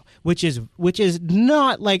experience now, which is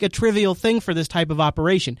not like a trivial thing for this type of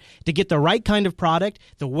operation. To get the right kind of product,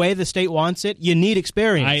 the way the state wants it, you need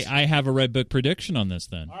experience. I have a Red Book prediction on this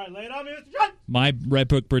then. All right, lay it on me, Mr. John. My Red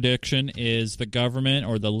Book prediction is the government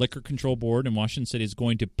or the Liquor Control Board in Washington City is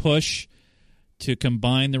going to push to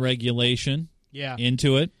combine the regulation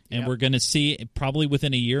into it, and we're going to see probably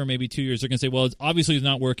within a year or maybe 2 years, they're going to say, well, it's obviously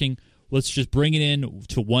not working. Let's just bring it in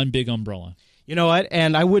to one big umbrella. You know what?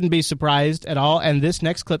 And I wouldn't be surprised at all. And this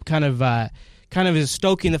next clip kind of is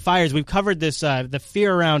stoking the fires. We've covered this the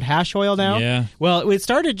fear around hash oil now. Yeah. Well, it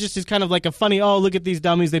started just as kind of like a funny, look at these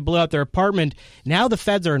dummies, they blew out their apartment. Now the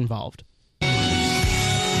feds are involved.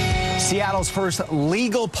 Seattle's first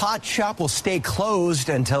legal pot shop will stay closed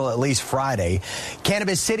until at least Friday.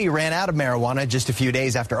 Cannabis City ran out of marijuana just a few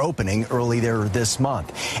days after opening earlier this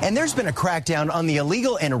month. And there's been a crackdown on the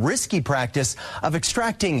illegal and risky practice of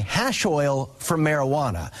extracting hash oil from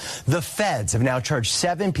marijuana. The feds have now charged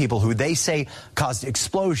 7 people who they say caused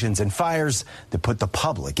explosions and fires that put the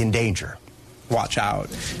public in danger. Watch out,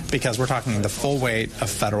 because we're talking the full weight of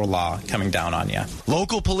federal law coming down on you.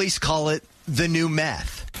 Local police call it the new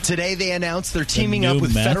meth. Today they announced they're teaming up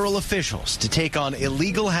with federal officials to take on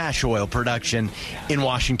illegal hash oil production in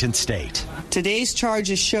Washington state. Today's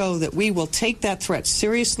charges show that we will take that threat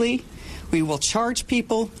seriously, we will charge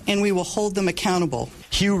people, and we will hold them accountable.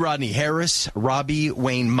 Hugh Rodney Harris, Robbie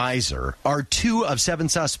Wayne Miser are 2 of 7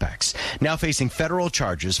 suspects now facing federal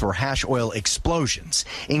charges for hash oil explosions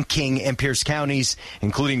in King and Pierce counties,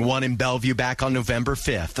 including one in Bellevue back on November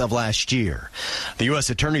 5th of last year. The U.S.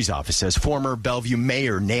 Attorney's Office says former Bellevue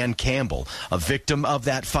Mayor Nan Campbell, a victim of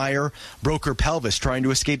that fire, broke her pelvis trying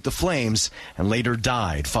to escape the flames and later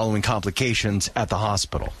died following complications at the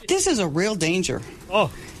hospital. This is a real danger.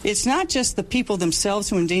 It's not just the people themselves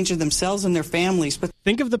who endanger themselves and their families, but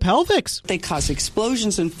think of the pelvics. They cause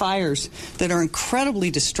explosions and fires that are incredibly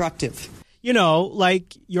destructive. You know,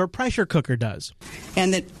 like your pressure cooker does.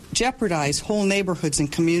 And that jeopardize whole neighborhoods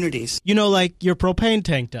and communities. You know, like your propane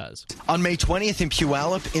tank does. On May 20th in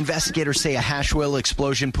Puyallup, investigators say a hash oil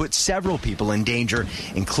explosion put several people in danger,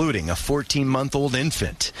 including a 14-month-old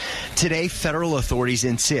infant. Today, federal authorities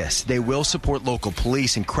insist they will support local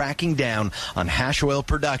police in cracking down on hash oil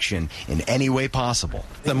production in any way possible.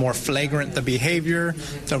 The more flagrant the behavior,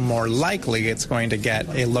 the more likely it's going to get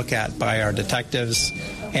a look at by our detectives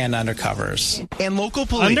and undercovers. And local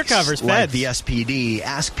police, undercovers, like feds. the SPD,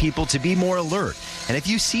 ask people to be more alert. And if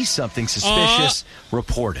you see something suspicious,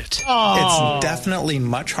 report it. It's definitely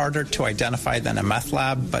much harder to identify than a meth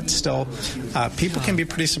lab, but still, people can be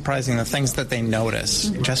pretty surprising the things that they notice.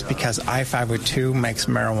 Just because I-502 makes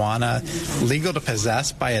marijuana legal to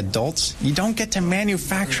possess by adults, you don't get to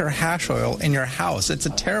manufacture hash oil in your house. It's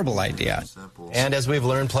a terrible idea. And as we've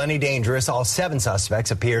learned, plenty dangerous. All 7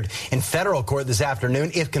 suspects appeared in federal court this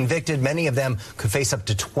afternoon. If convicted, many of them could face up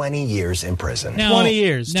to 20 years in prison. 20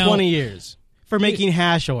 years for making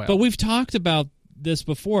hash oil. But we've talked about this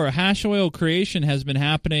before. Hash oil creation has been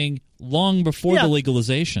happening long before the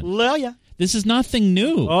legalization. Well, yeah. This is nothing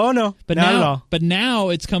new. Oh, no. But not now, at all. But now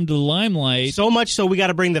it's come to the limelight. So much so we got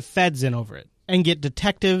to bring the feds in over it and get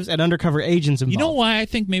detectives and undercover agents involved. You know why I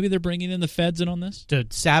think maybe they're bringing in the feds in on this? To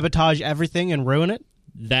sabotage everything and ruin it?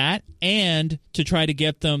 That, and to try to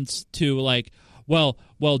get them to, like, well,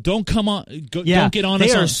 don't come on, don't get on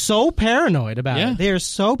us. They are so paranoid about it. They are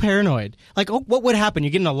so paranoid. Like, what would happen? You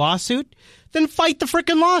get in a lawsuit? Then fight the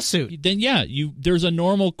frickin' lawsuit. Then, there's a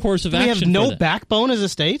normal course of action. We have no backbone as a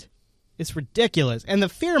state? It's ridiculous. And the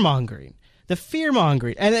fear-mongering.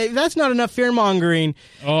 And if that's not enough fear-mongering.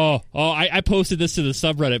 I posted this to the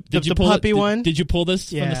subreddit. Did you the pull puppy one? Did you pull this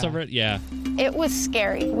from the subreddit? Yeah. It was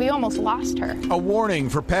scary. We almost lost her. A warning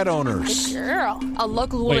for pet owners. Girl. A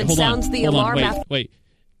local woman sounds the alarm after. Wait.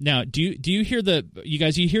 Now, do you hear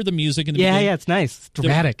you hear the music in the beginning? Yeah, it's nice. It's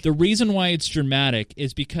dramatic. The reason why it's dramatic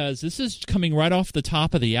is because this is coming right off the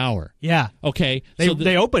top of the hour. Yeah. Okay.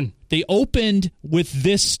 They open. They opened with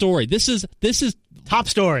this story. This is top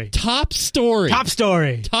story. That's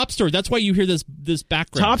why you hear this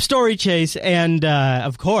background. Top story, Chase, and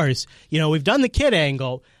of course, we've done the kid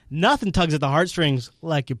angle. Nothing tugs at the heartstrings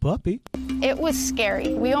like your puppy. It was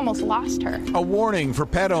scary. We almost lost her. A warning for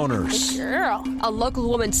pet owners. Girl. A local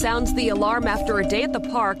woman sounds the alarm after a day at the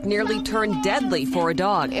park nearly turned deadly for a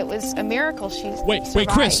dog. It was a miracle she survived. Wait,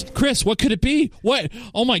 Chris, what could it be? What?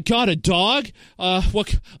 Oh my God, a dog?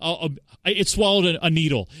 It swallowed a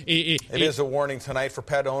needle. It is a warning tonight for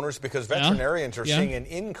pet owners because veterinarians are seeing an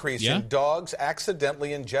increase in dogs accidentally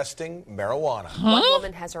ingesting marijuana. One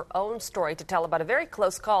woman has her own story to tell about a very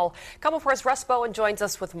close call. Come for us, Russ Bowen joins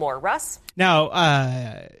us with more. Russ? Now,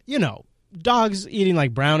 dogs eating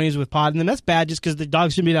like brownies with pot in them, that's bad just because the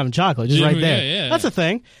dogs shouldn't be having chocolate, just right there. Yeah. That's a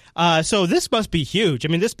thing. So this must be huge. I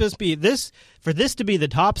mean, this must be for this to be the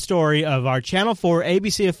top story of our Channel 4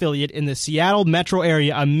 ABC affiliate in the Seattle metro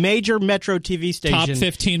area, a major metro TV station. Top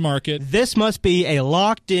 15 market. This must be a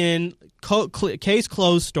locked-in, case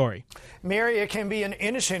closed story. Mary, it can be an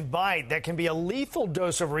innocent bite that can be a lethal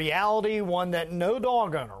dose of reality, one that no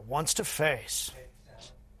dog owner wants to face.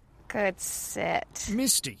 Good sit.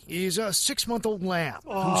 Misty is a 6-month-old lamb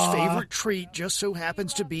whose favorite treat just so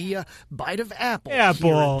happens to be a bite of apple here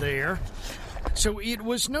and there. So it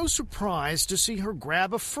was no surprise to see her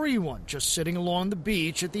grab a free one just sitting along the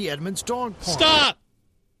beach at the Edmonds Dog Park. Stop!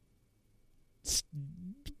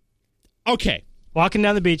 Okay. Walking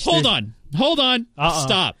down the beach. Hold on.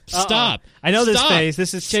 Stop. I know this face.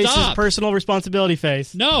 This is Chase's personal responsibility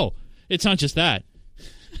face. No, it's not just that.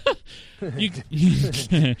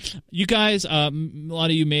 You guys, a lot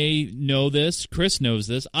of you may know this. Chris knows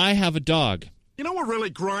this. I have a dog. You know what really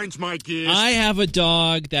grinds my gears? I have a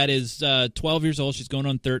dog that is 12 years old. She's going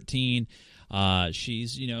on 13.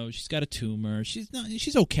 She's got a tumor.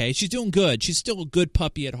 She's okay. She's doing good. She's still a good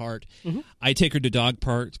puppy at heart. Mm-hmm. I take her to dog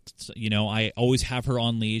parks. I always have her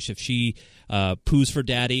on leash. If she poos for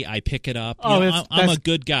daddy, I pick it up. I'm a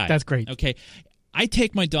good guy. That's great. Okay. I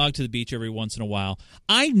take my dog to the beach every once in a while.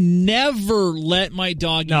 I never let my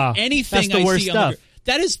dog eat anything that's the worst see stuff.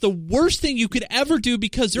 That is the worst thing you could ever do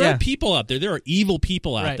because there are people out there. There are evil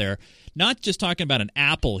people out there. Not just talking about an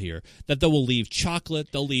apple here, that they will leave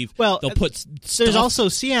chocolate. They'll put There's also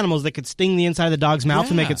sea animals that could sting the inside of the dog's mouth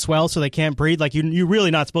to make it swell so they can't breathe. Like, you're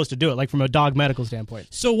really not supposed to do it, like from a dog medical standpoint.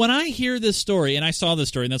 So when I hear this story, and I saw this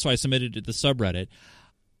story, and that's why I submitted it to the subreddit,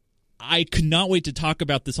 I could not wait to talk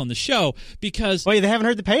about this on the show because... Wait, they haven't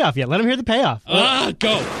heard the payoff yet. Let them hear the payoff.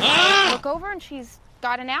 Go. Look over and she's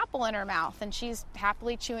got an apple in her mouth, and she's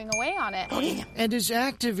happily chewing away on it. And as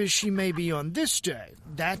active as she may be on this day,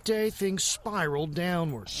 that day things spiraled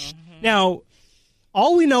downward. Mm-hmm. Now,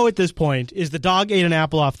 all we know at this point is the dog ate an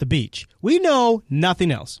apple off the beach. We know nothing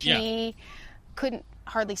else. She couldn't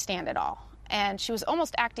hardly stand at all, and she was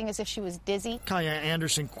almost acting as if she was dizzy. Kaya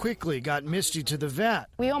Anderson quickly got Misty to the vet.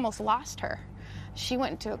 We almost lost her. She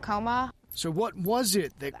went into a coma. So what was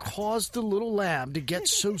it that caused the little lab to get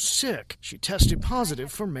so sick? She tested positive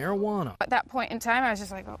for marijuana. At that point in time, I was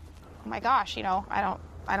just like, oh my gosh, I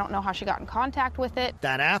don't know how she got in contact with it.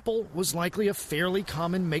 That apple was likely a fairly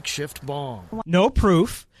common makeshift bong. No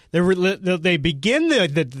proof. They begin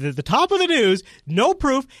the top of the news. No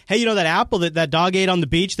proof. Hey, that apple that dog ate on the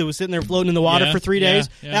beach that was sitting there floating in the water for 3 days?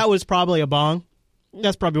 Yeah. That was probably a bong.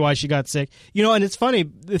 That's probably why she got sick. And it's funny.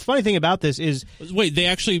 The funny thing about this is... Wait, they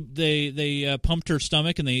actually they pumped her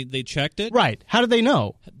stomach and they checked it? Right. How did they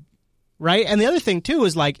know? Right? And the other thing, too,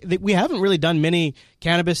 is we haven't really done many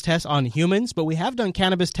cannabis tests on humans, but we have done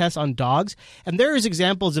cannabis tests on dogs. And there is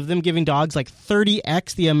examples of them giving dogs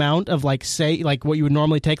 30x the amount of what you would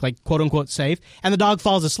normally take, quote unquote safe. And the dog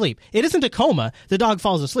falls asleep. It isn't a coma. The dog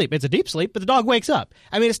falls asleep. It's a deep sleep, but the dog wakes up.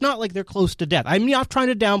 I mean, it's not like they're close to death. I'm not trying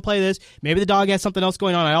to downplay this. Maybe the dog has something else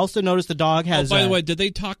going on. I also noticed the dog has... by the way, did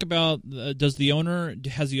they talk about, has the owner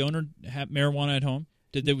have marijuana at home?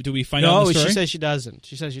 Did we find out in the story? No, she says she doesn't.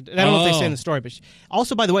 She says I don't know if they say in the story, but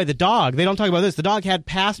also, by the way, the dog, they don't talk about this. The dog had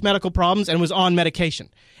past medical problems and was on medication.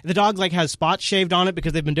 The dog has spots shaved on it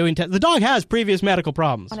because they've been doing tests. The dog has previous medical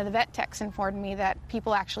problems. One of the vet techs informed me that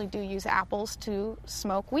people actually do use apples to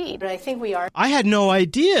smoke weed. But I think we are. I had no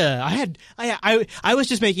idea. I was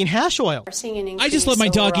just making hash oil. I just let my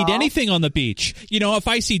dog eat anything on the beach. If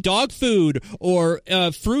I see dog food or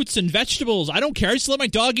fruits and vegetables, I don't care. I just let my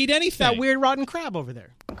dog eat anything. That weird rotten crab over there.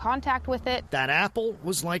 In contact with it. That apple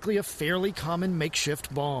was likely a fairly common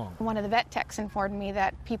makeshift bong. One of the vet techs informed me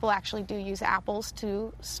that people actually do use apples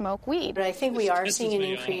to smoke weed. But I think we are seeing an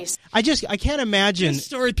increase. I can't imagine. This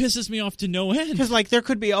story pisses me off to no end. Because there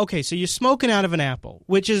could be, so you're smoking out of an apple,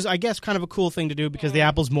 which is, I guess, kind of a cool thing to do because the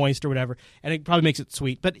apple's moist or whatever, and it probably makes it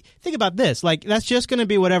sweet. But think about this. That's just going to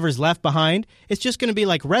be whatever's left behind. It's just going to be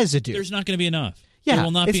residue. There's not going to be enough. Yeah,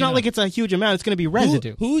 it's not like it's a huge amount. It's going to be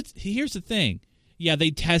residue. Here's the thing. Yeah,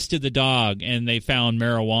 they tested the dog and they found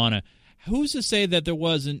marijuana. Who's to say that there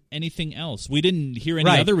wasn't anything else? We didn't hear any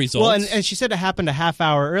other results. Well, and she said it happened a half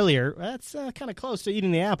hour earlier. That's kind of close to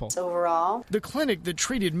eating the apple. Overall, the clinic that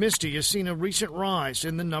treated Misty has seen a recent rise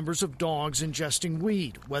in the numbers of dogs ingesting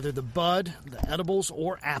weed, whether the bud, the edibles,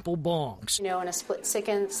 or apple bongs. In a split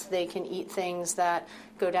second, they can eat things that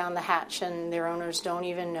go down the hatch and their owners don't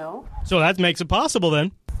even know. So that makes it possible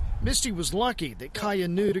then. Misty was lucky that Kaya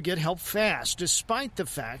knew to get help fast, despite the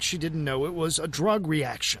fact she didn't know it was a drug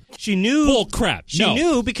reaction. She knew. Bull crap. She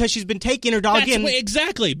knew because she's been taking her dog in.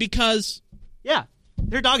 Exactly, because... Yeah,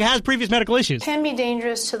 her dog has previous medical issues. It can be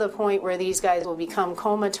dangerous to the point where these guys will become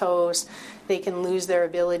comatose. They can lose their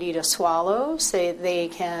ability to swallow. So they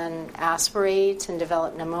can aspirate and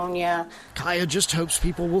develop pneumonia. Kaya just hopes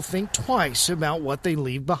people will think twice about what they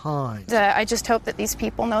leave behind. I just hope that these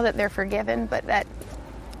people know that they're forgiven, but that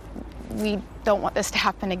we don't want this to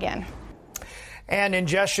happen again. And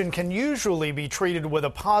ingestion can usually be treated with a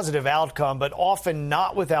positive outcome, but often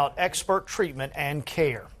not without expert treatment and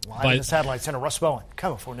care. Live in the Satellite Center, Russ Bowen,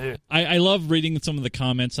 KOMO 4 News. I love reading some of the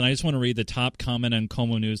comments, and I just want to read the top comment on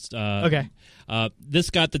KOMO News. Okay. This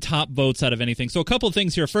got the top votes out of anything. So a couple of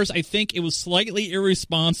things here. First, I think it was slightly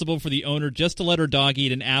irresponsible for the owner just to let her dog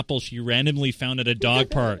eat an apple she randomly found at a dog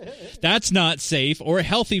park. That's not safe or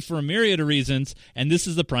healthy for a myriad of reasons, and this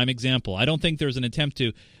is the prime example. I don't think there's an attempt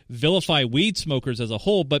to vilify weed smokers as a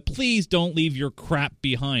whole, but please don't leave your crap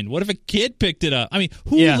behind. What if a kid picked it up? I mean,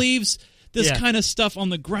 who leaves this kind of stuff on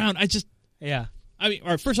the ground? I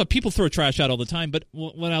mean, first off, people throw trash out all the time, but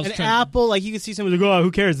when I was apple, like you can see somebody go, "Oh,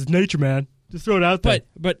 who cares? It's nature, man. Just throw it out there."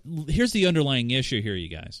 But here's the underlying issue here, you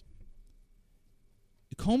guys.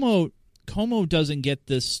 KOMO doesn't get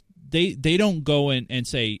this. They don't go and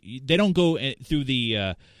say, they don't go through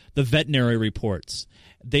the veterinary reports.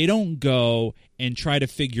 They don't go and try to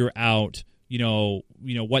figure out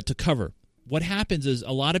what to cover. What happens is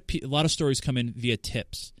a lot of stories come in via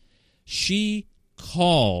tips. She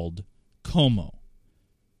called KOMO.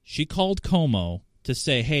 She called KOMO to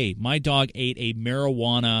say, "Hey, my dog ate a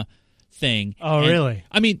marijuana thing." Oh, really?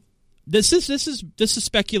 I mean, this is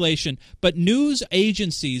speculation, but news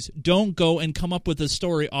agencies don't go and come up with a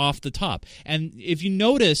story off the top. And if you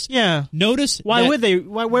notice, why would they?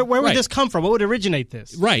 Where would this come from? What would originate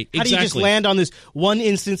this? Right, How do you just land on this one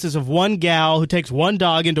instances of one gal who takes one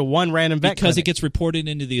dog into one random vet Because clinic? it gets reported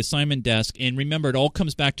into the assignment desk, and remember, it all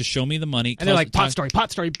comes back to show me the money. And they're like, pot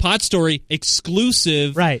story,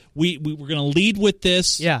 exclusive. Right. We're going to lead with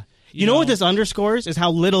this. Yeah. You know what this underscores is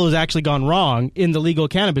how little has actually gone wrong in the legal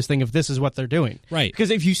cannabis thing if this is what they're doing. Right.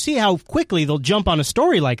 Because if you see how quickly they'll jump on a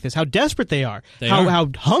story like this, how desperate they are, how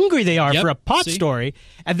hungry they are for a pot story,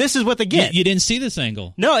 and this is what they get. You didn't see this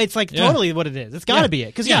angle. No, it's like totally what it is. It's got to be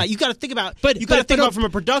it. Because, you got to think about from a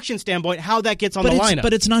production standpoint how that gets on the lineup.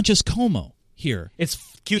 But it's not just KOMO here. It's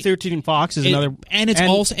Q13 Fox is another, and it's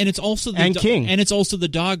also the King, and it's also the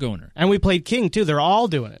dog owner. And we played King too. They're all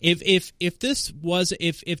doing it. If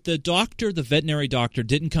the veterinary doctor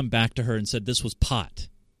didn't come back to her and said this was pot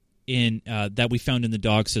in that we found in the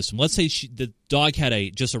dog system. Let's say the dog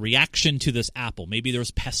had just a reaction to this apple. Maybe there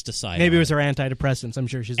was pesticide. Maybe it was her antidepressants. I'm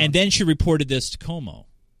sure she's. And then she reported this to KOMO.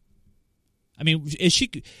 I mean,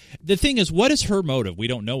 the thing is, what is her motive? We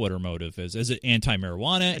don't know what her motive is. Is it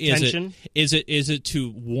anti-marijuana? Attention. Is it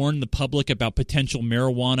to warn the public about potential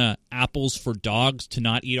marijuana apples for dogs to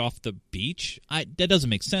not eat off the beach? That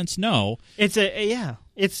doesn't make sense. No. It's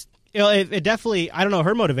it definitely, I don't know what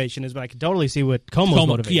her motivation is, but I can totally see what KOMO's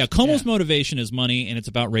motivation. Yeah, KOMO's motivation is money, and it's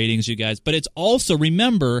about ratings, you guys. But it's also,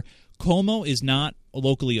 remember, KOMO is not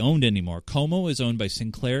locally owned anymore. KOMO is owned by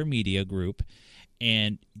Sinclair Media Group,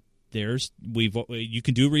 and you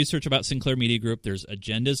can do research about Sinclair Media Group. There's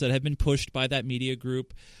agendas that have been pushed by that media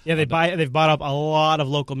group. Yeah, they've bought up a lot of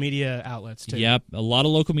local media outlets too. Yep, a lot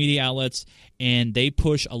of local media outlets, and they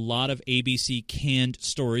push a lot of ABC canned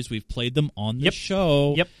stories. We've played them on the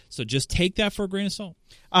show. Yep. So just take that for a grain of salt.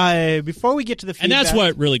 Before we get to the feedback, and that's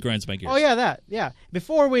what really grinds my gears. Oh yeah.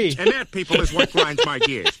 Before we and that, people, is what grinds my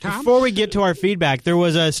gears. Tom? Before we get to our feedback, there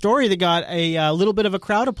was a story that got a little bit of a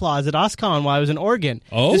crowd applause at OSCON while I was in Oregon.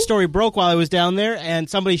 Oh, this story broke while I was down there, and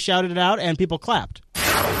somebody shouted it out, and people clapped.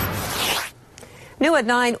 New at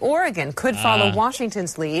 9, Oregon could follow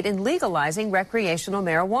Washington's lead in legalizing recreational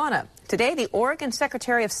marijuana. Today, the Oregon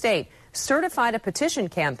Secretary of State certified a petition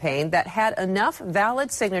campaign that had enough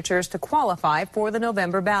valid signatures to qualify for the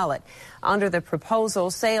November ballot. Under the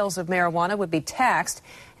proposal, sales of marijuana would be taxed,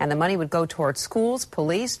 and the money would go towards schools,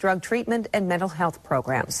 police, drug treatment, and mental health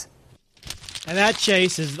programs. And that,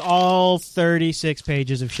 Chase, is all 36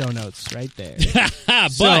 pages of show notes right there.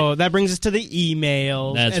 So that brings us to the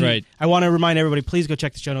emails. That's right. I want to remind everybody, please go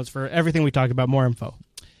check the show notes for everything we talk about, more info.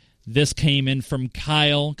 This came in from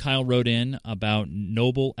Kyle. Kyle wrote in about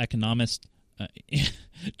Nobel economist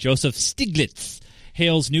Joseph Stiglitz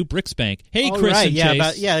hails new BRICS Bank. Hey, Chris and Chase.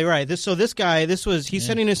 Right. He's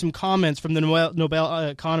sending us some comments from the Nobel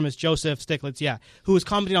economist Joseph Stiglitz, who was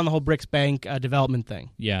commenting on the whole BRICS Bank development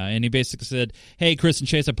thing. Yeah, and he basically said, hey, Chris and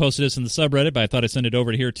Chase, I posted this in the subreddit, but I thought I'd send it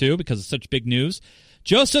over to here too because it's such big news.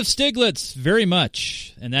 Joseph Stiglitz, very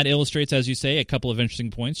much. And that illustrates, as you say, a couple of interesting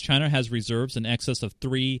points. China has reserves in excess of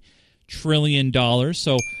 $3 trillion.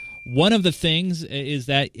 So one of the things is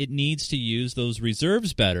that it needs to use those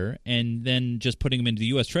reserves better, and then just putting them into the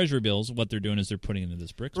U.S. Treasury bills, what they're doing is they're putting them into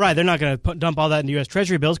this BRICS. Right, they're not going to dump all that into U.S.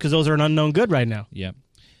 Treasury bills because those are an unknown good right now. Yeah,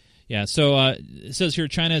 so it says here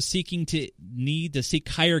China is need to seek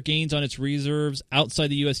higher gains on its reserves outside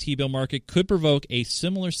the U.S. T-bill market could provoke a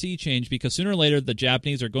similar sea change because sooner or later the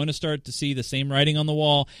Japanese are going to start to see the same writing on the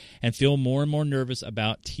wall and feel more and more nervous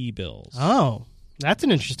about T-bills. Oh, that's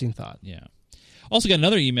an interesting thought. Yeah. Also got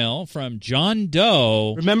another email from John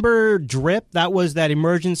Doe. Remember DRIP? That was that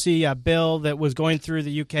emergency bill that was going through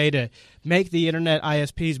the UK to make the internet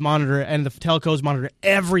ISPs monitor and the telcos monitor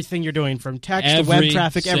everything you're doing, from text to web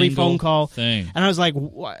traffic, every phone call. Thing. And I was like,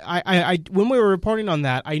 I when we were reporting on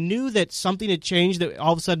that, I knew that something had changed that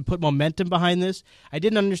all of a sudden put momentum behind this. I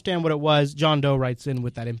didn't understand what it was. John Doe writes in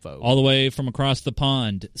with that info. All the way from across the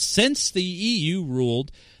pond. Since the EU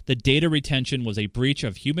ruled that data retention was a breach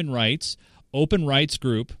of human rights,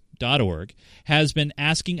 OpenRightsGroup.org has been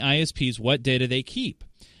asking ISPs what data they keep.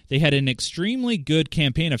 They had an extremely good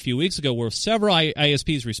campaign a few weeks ago where several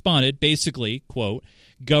ISPs responded, basically, quote,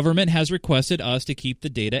 government has requested us to keep the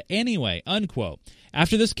data anyway, unquote.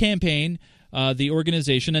 After this campaign, the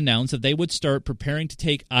organization announced that they would start preparing to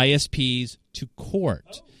take ISPs to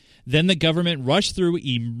court. Then the government rushed through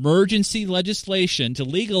emergency legislation to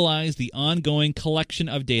legalize the ongoing collection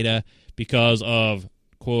of data because of,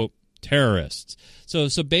 quote, terrorists. So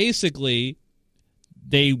basically,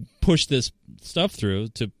 they pushed this stuff through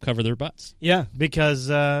to cover their butts. Yeah, because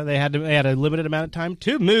they had a limited amount of time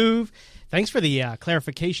to move. Thanks for the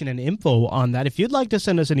clarification and info on that. If you'd like to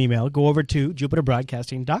send us an email, go over to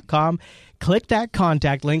jupiterbroadcasting.com, click that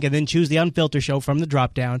contact link, and then choose the Unfiltered Show from the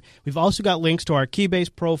drop-down. We've also got links to our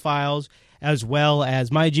Keybase profiles, as well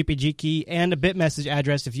as my GPG key and a BitMessage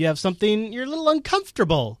address if you have something you're a little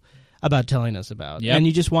uncomfortable about telling us about. Yep. And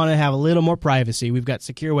you just want to have a little more privacy. We've got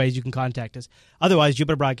secure ways you can contact us. Otherwise,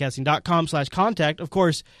 jupiterbroadcasting.com/contact. Of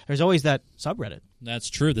course, there's always that subreddit. That's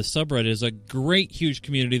true. The subreddit is a great, huge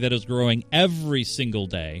community that is growing every single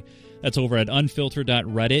day. That's over at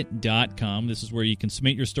unfiltered.reddit.com. This is where you can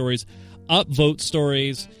submit your stories, upvote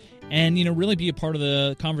stories, and really be a part of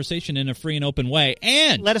the conversation in a free and open way.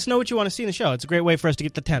 And let us know what you want to see in the show. It's a great way for us to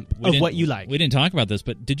get the temp of what you like. We didn't talk about this,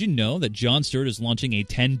 but did you know that Jon Stewart is launching a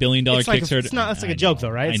 $10 billion Kickstarter? It's like a joke, though,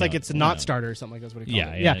 right? It's like it's a not starter or something like that's what he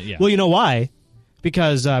called it. Yeah. Well, you know why?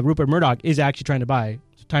 Because Rupert Murdoch is actually trying to buy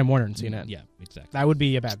Time Warner and CNN. Yeah, exactly. That would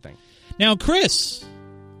be a bad thing. Now, Chris,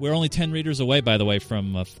 we're only 10 readers away, by the way,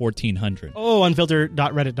 from 1,400. Oh,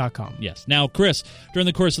 unfiltered.reddit.com. Yes. Now, Chris, during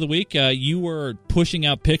the course of the week, you were pushing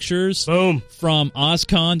out pictures from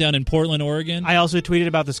OzCon down in Portland, Oregon. I also tweeted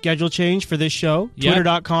about the schedule change for this show. Yep.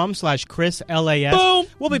 Twitter.com/ChrisLAS. Boom!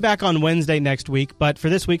 We'll be back on Wednesday next week, but for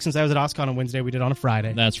this week, since I was at OzCon on Wednesday, we did on a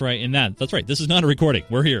Friday. That's right. That's right. This is not a recording.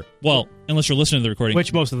 We're here. Well, unless you're listening to the recording.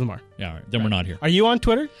 Which most of them are. Yeah, all right. Then we're not here. Are you on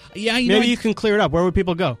Twitter? Yeah. Maybe you can clear it up. Where would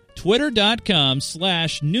people go?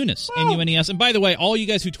 Twitter.com/Nunes, N-U-N-E-S. And by the way, all you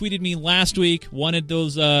guys who tweeted me last week wanted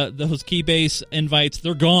those Keybase invites.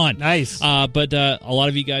 They're gone. Nice. But a lot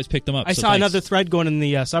of you guys picked them up. I saw another thread going in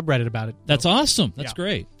the subreddit about it. That's awesome. That's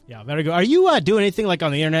great. Yeah, better go. Are you doing anything like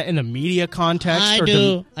on the internet in the media context?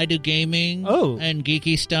 I do gaming and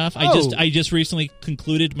geeky stuff. I just recently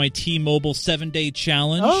concluded my T-Mobile 7-day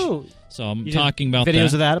challenge. Oh. So I'm talking about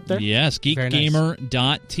videos of that up there? Yes,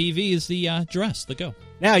 geekgamer.tv is the address. Go.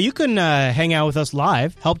 Now, you can hang out with us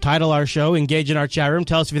live, help title our show, engage in our chat room,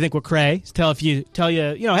 tell us if you think we're cray, tell you,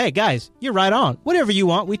 hey, guys, you're right on. Whatever you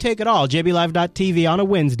want, we take it all. jblive.tv on a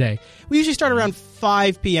Wednesday. We usually start around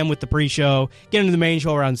 5 p.m. with the pre-show, get into the main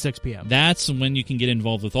show around 6 p.m. That's when you can get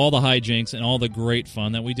involved with all the hijinks and all the great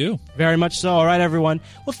fun that we do. Very much so. All right, everyone.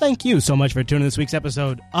 Well, thank you so much for tuning in this week's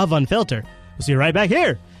episode of Unfiltered. We'll see you right back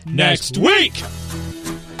here next week.